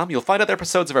GhoulishDelights.com. You'll find other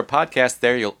episodes of our podcast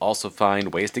there. You'll also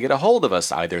find ways to get a hold of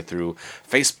us, either through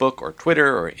Facebook or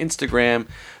Twitter or Instagram.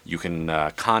 You can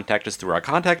contact us through our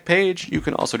contact page. You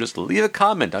can also just leave a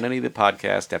comment on any of the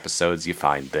podcast episodes you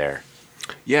find there.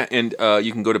 Yeah, and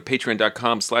you can go to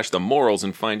patreon.com/themorals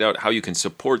and find out how you can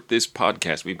support this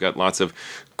podcast. We've got lots of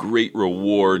great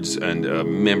rewards and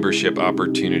membership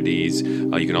opportunities.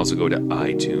 You can also go to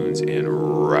iTunes and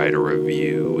write a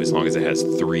review, as long as it has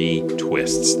 3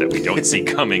 twists that we don't see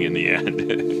coming in the end.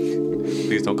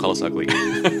 Please don't call us ugly.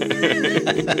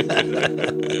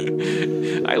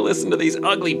 I listen to these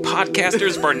ugly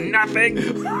podcasters for nothing.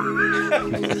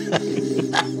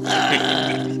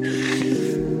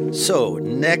 So,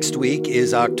 next week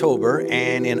is October,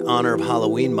 and in honor of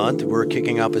Halloween month, we're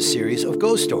kicking off a series of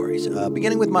ghost stories,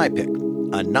 beginning with my pick,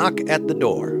 A Knock at the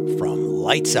Door from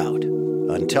Lights Out.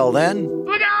 Until then...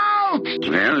 Look out!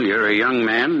 Well, you're a young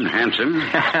man, handsome.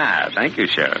 Thank you,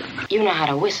 Sheriff. You know how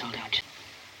to whistle, don't you?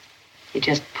 You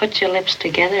just put your lips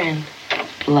together and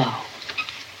blow.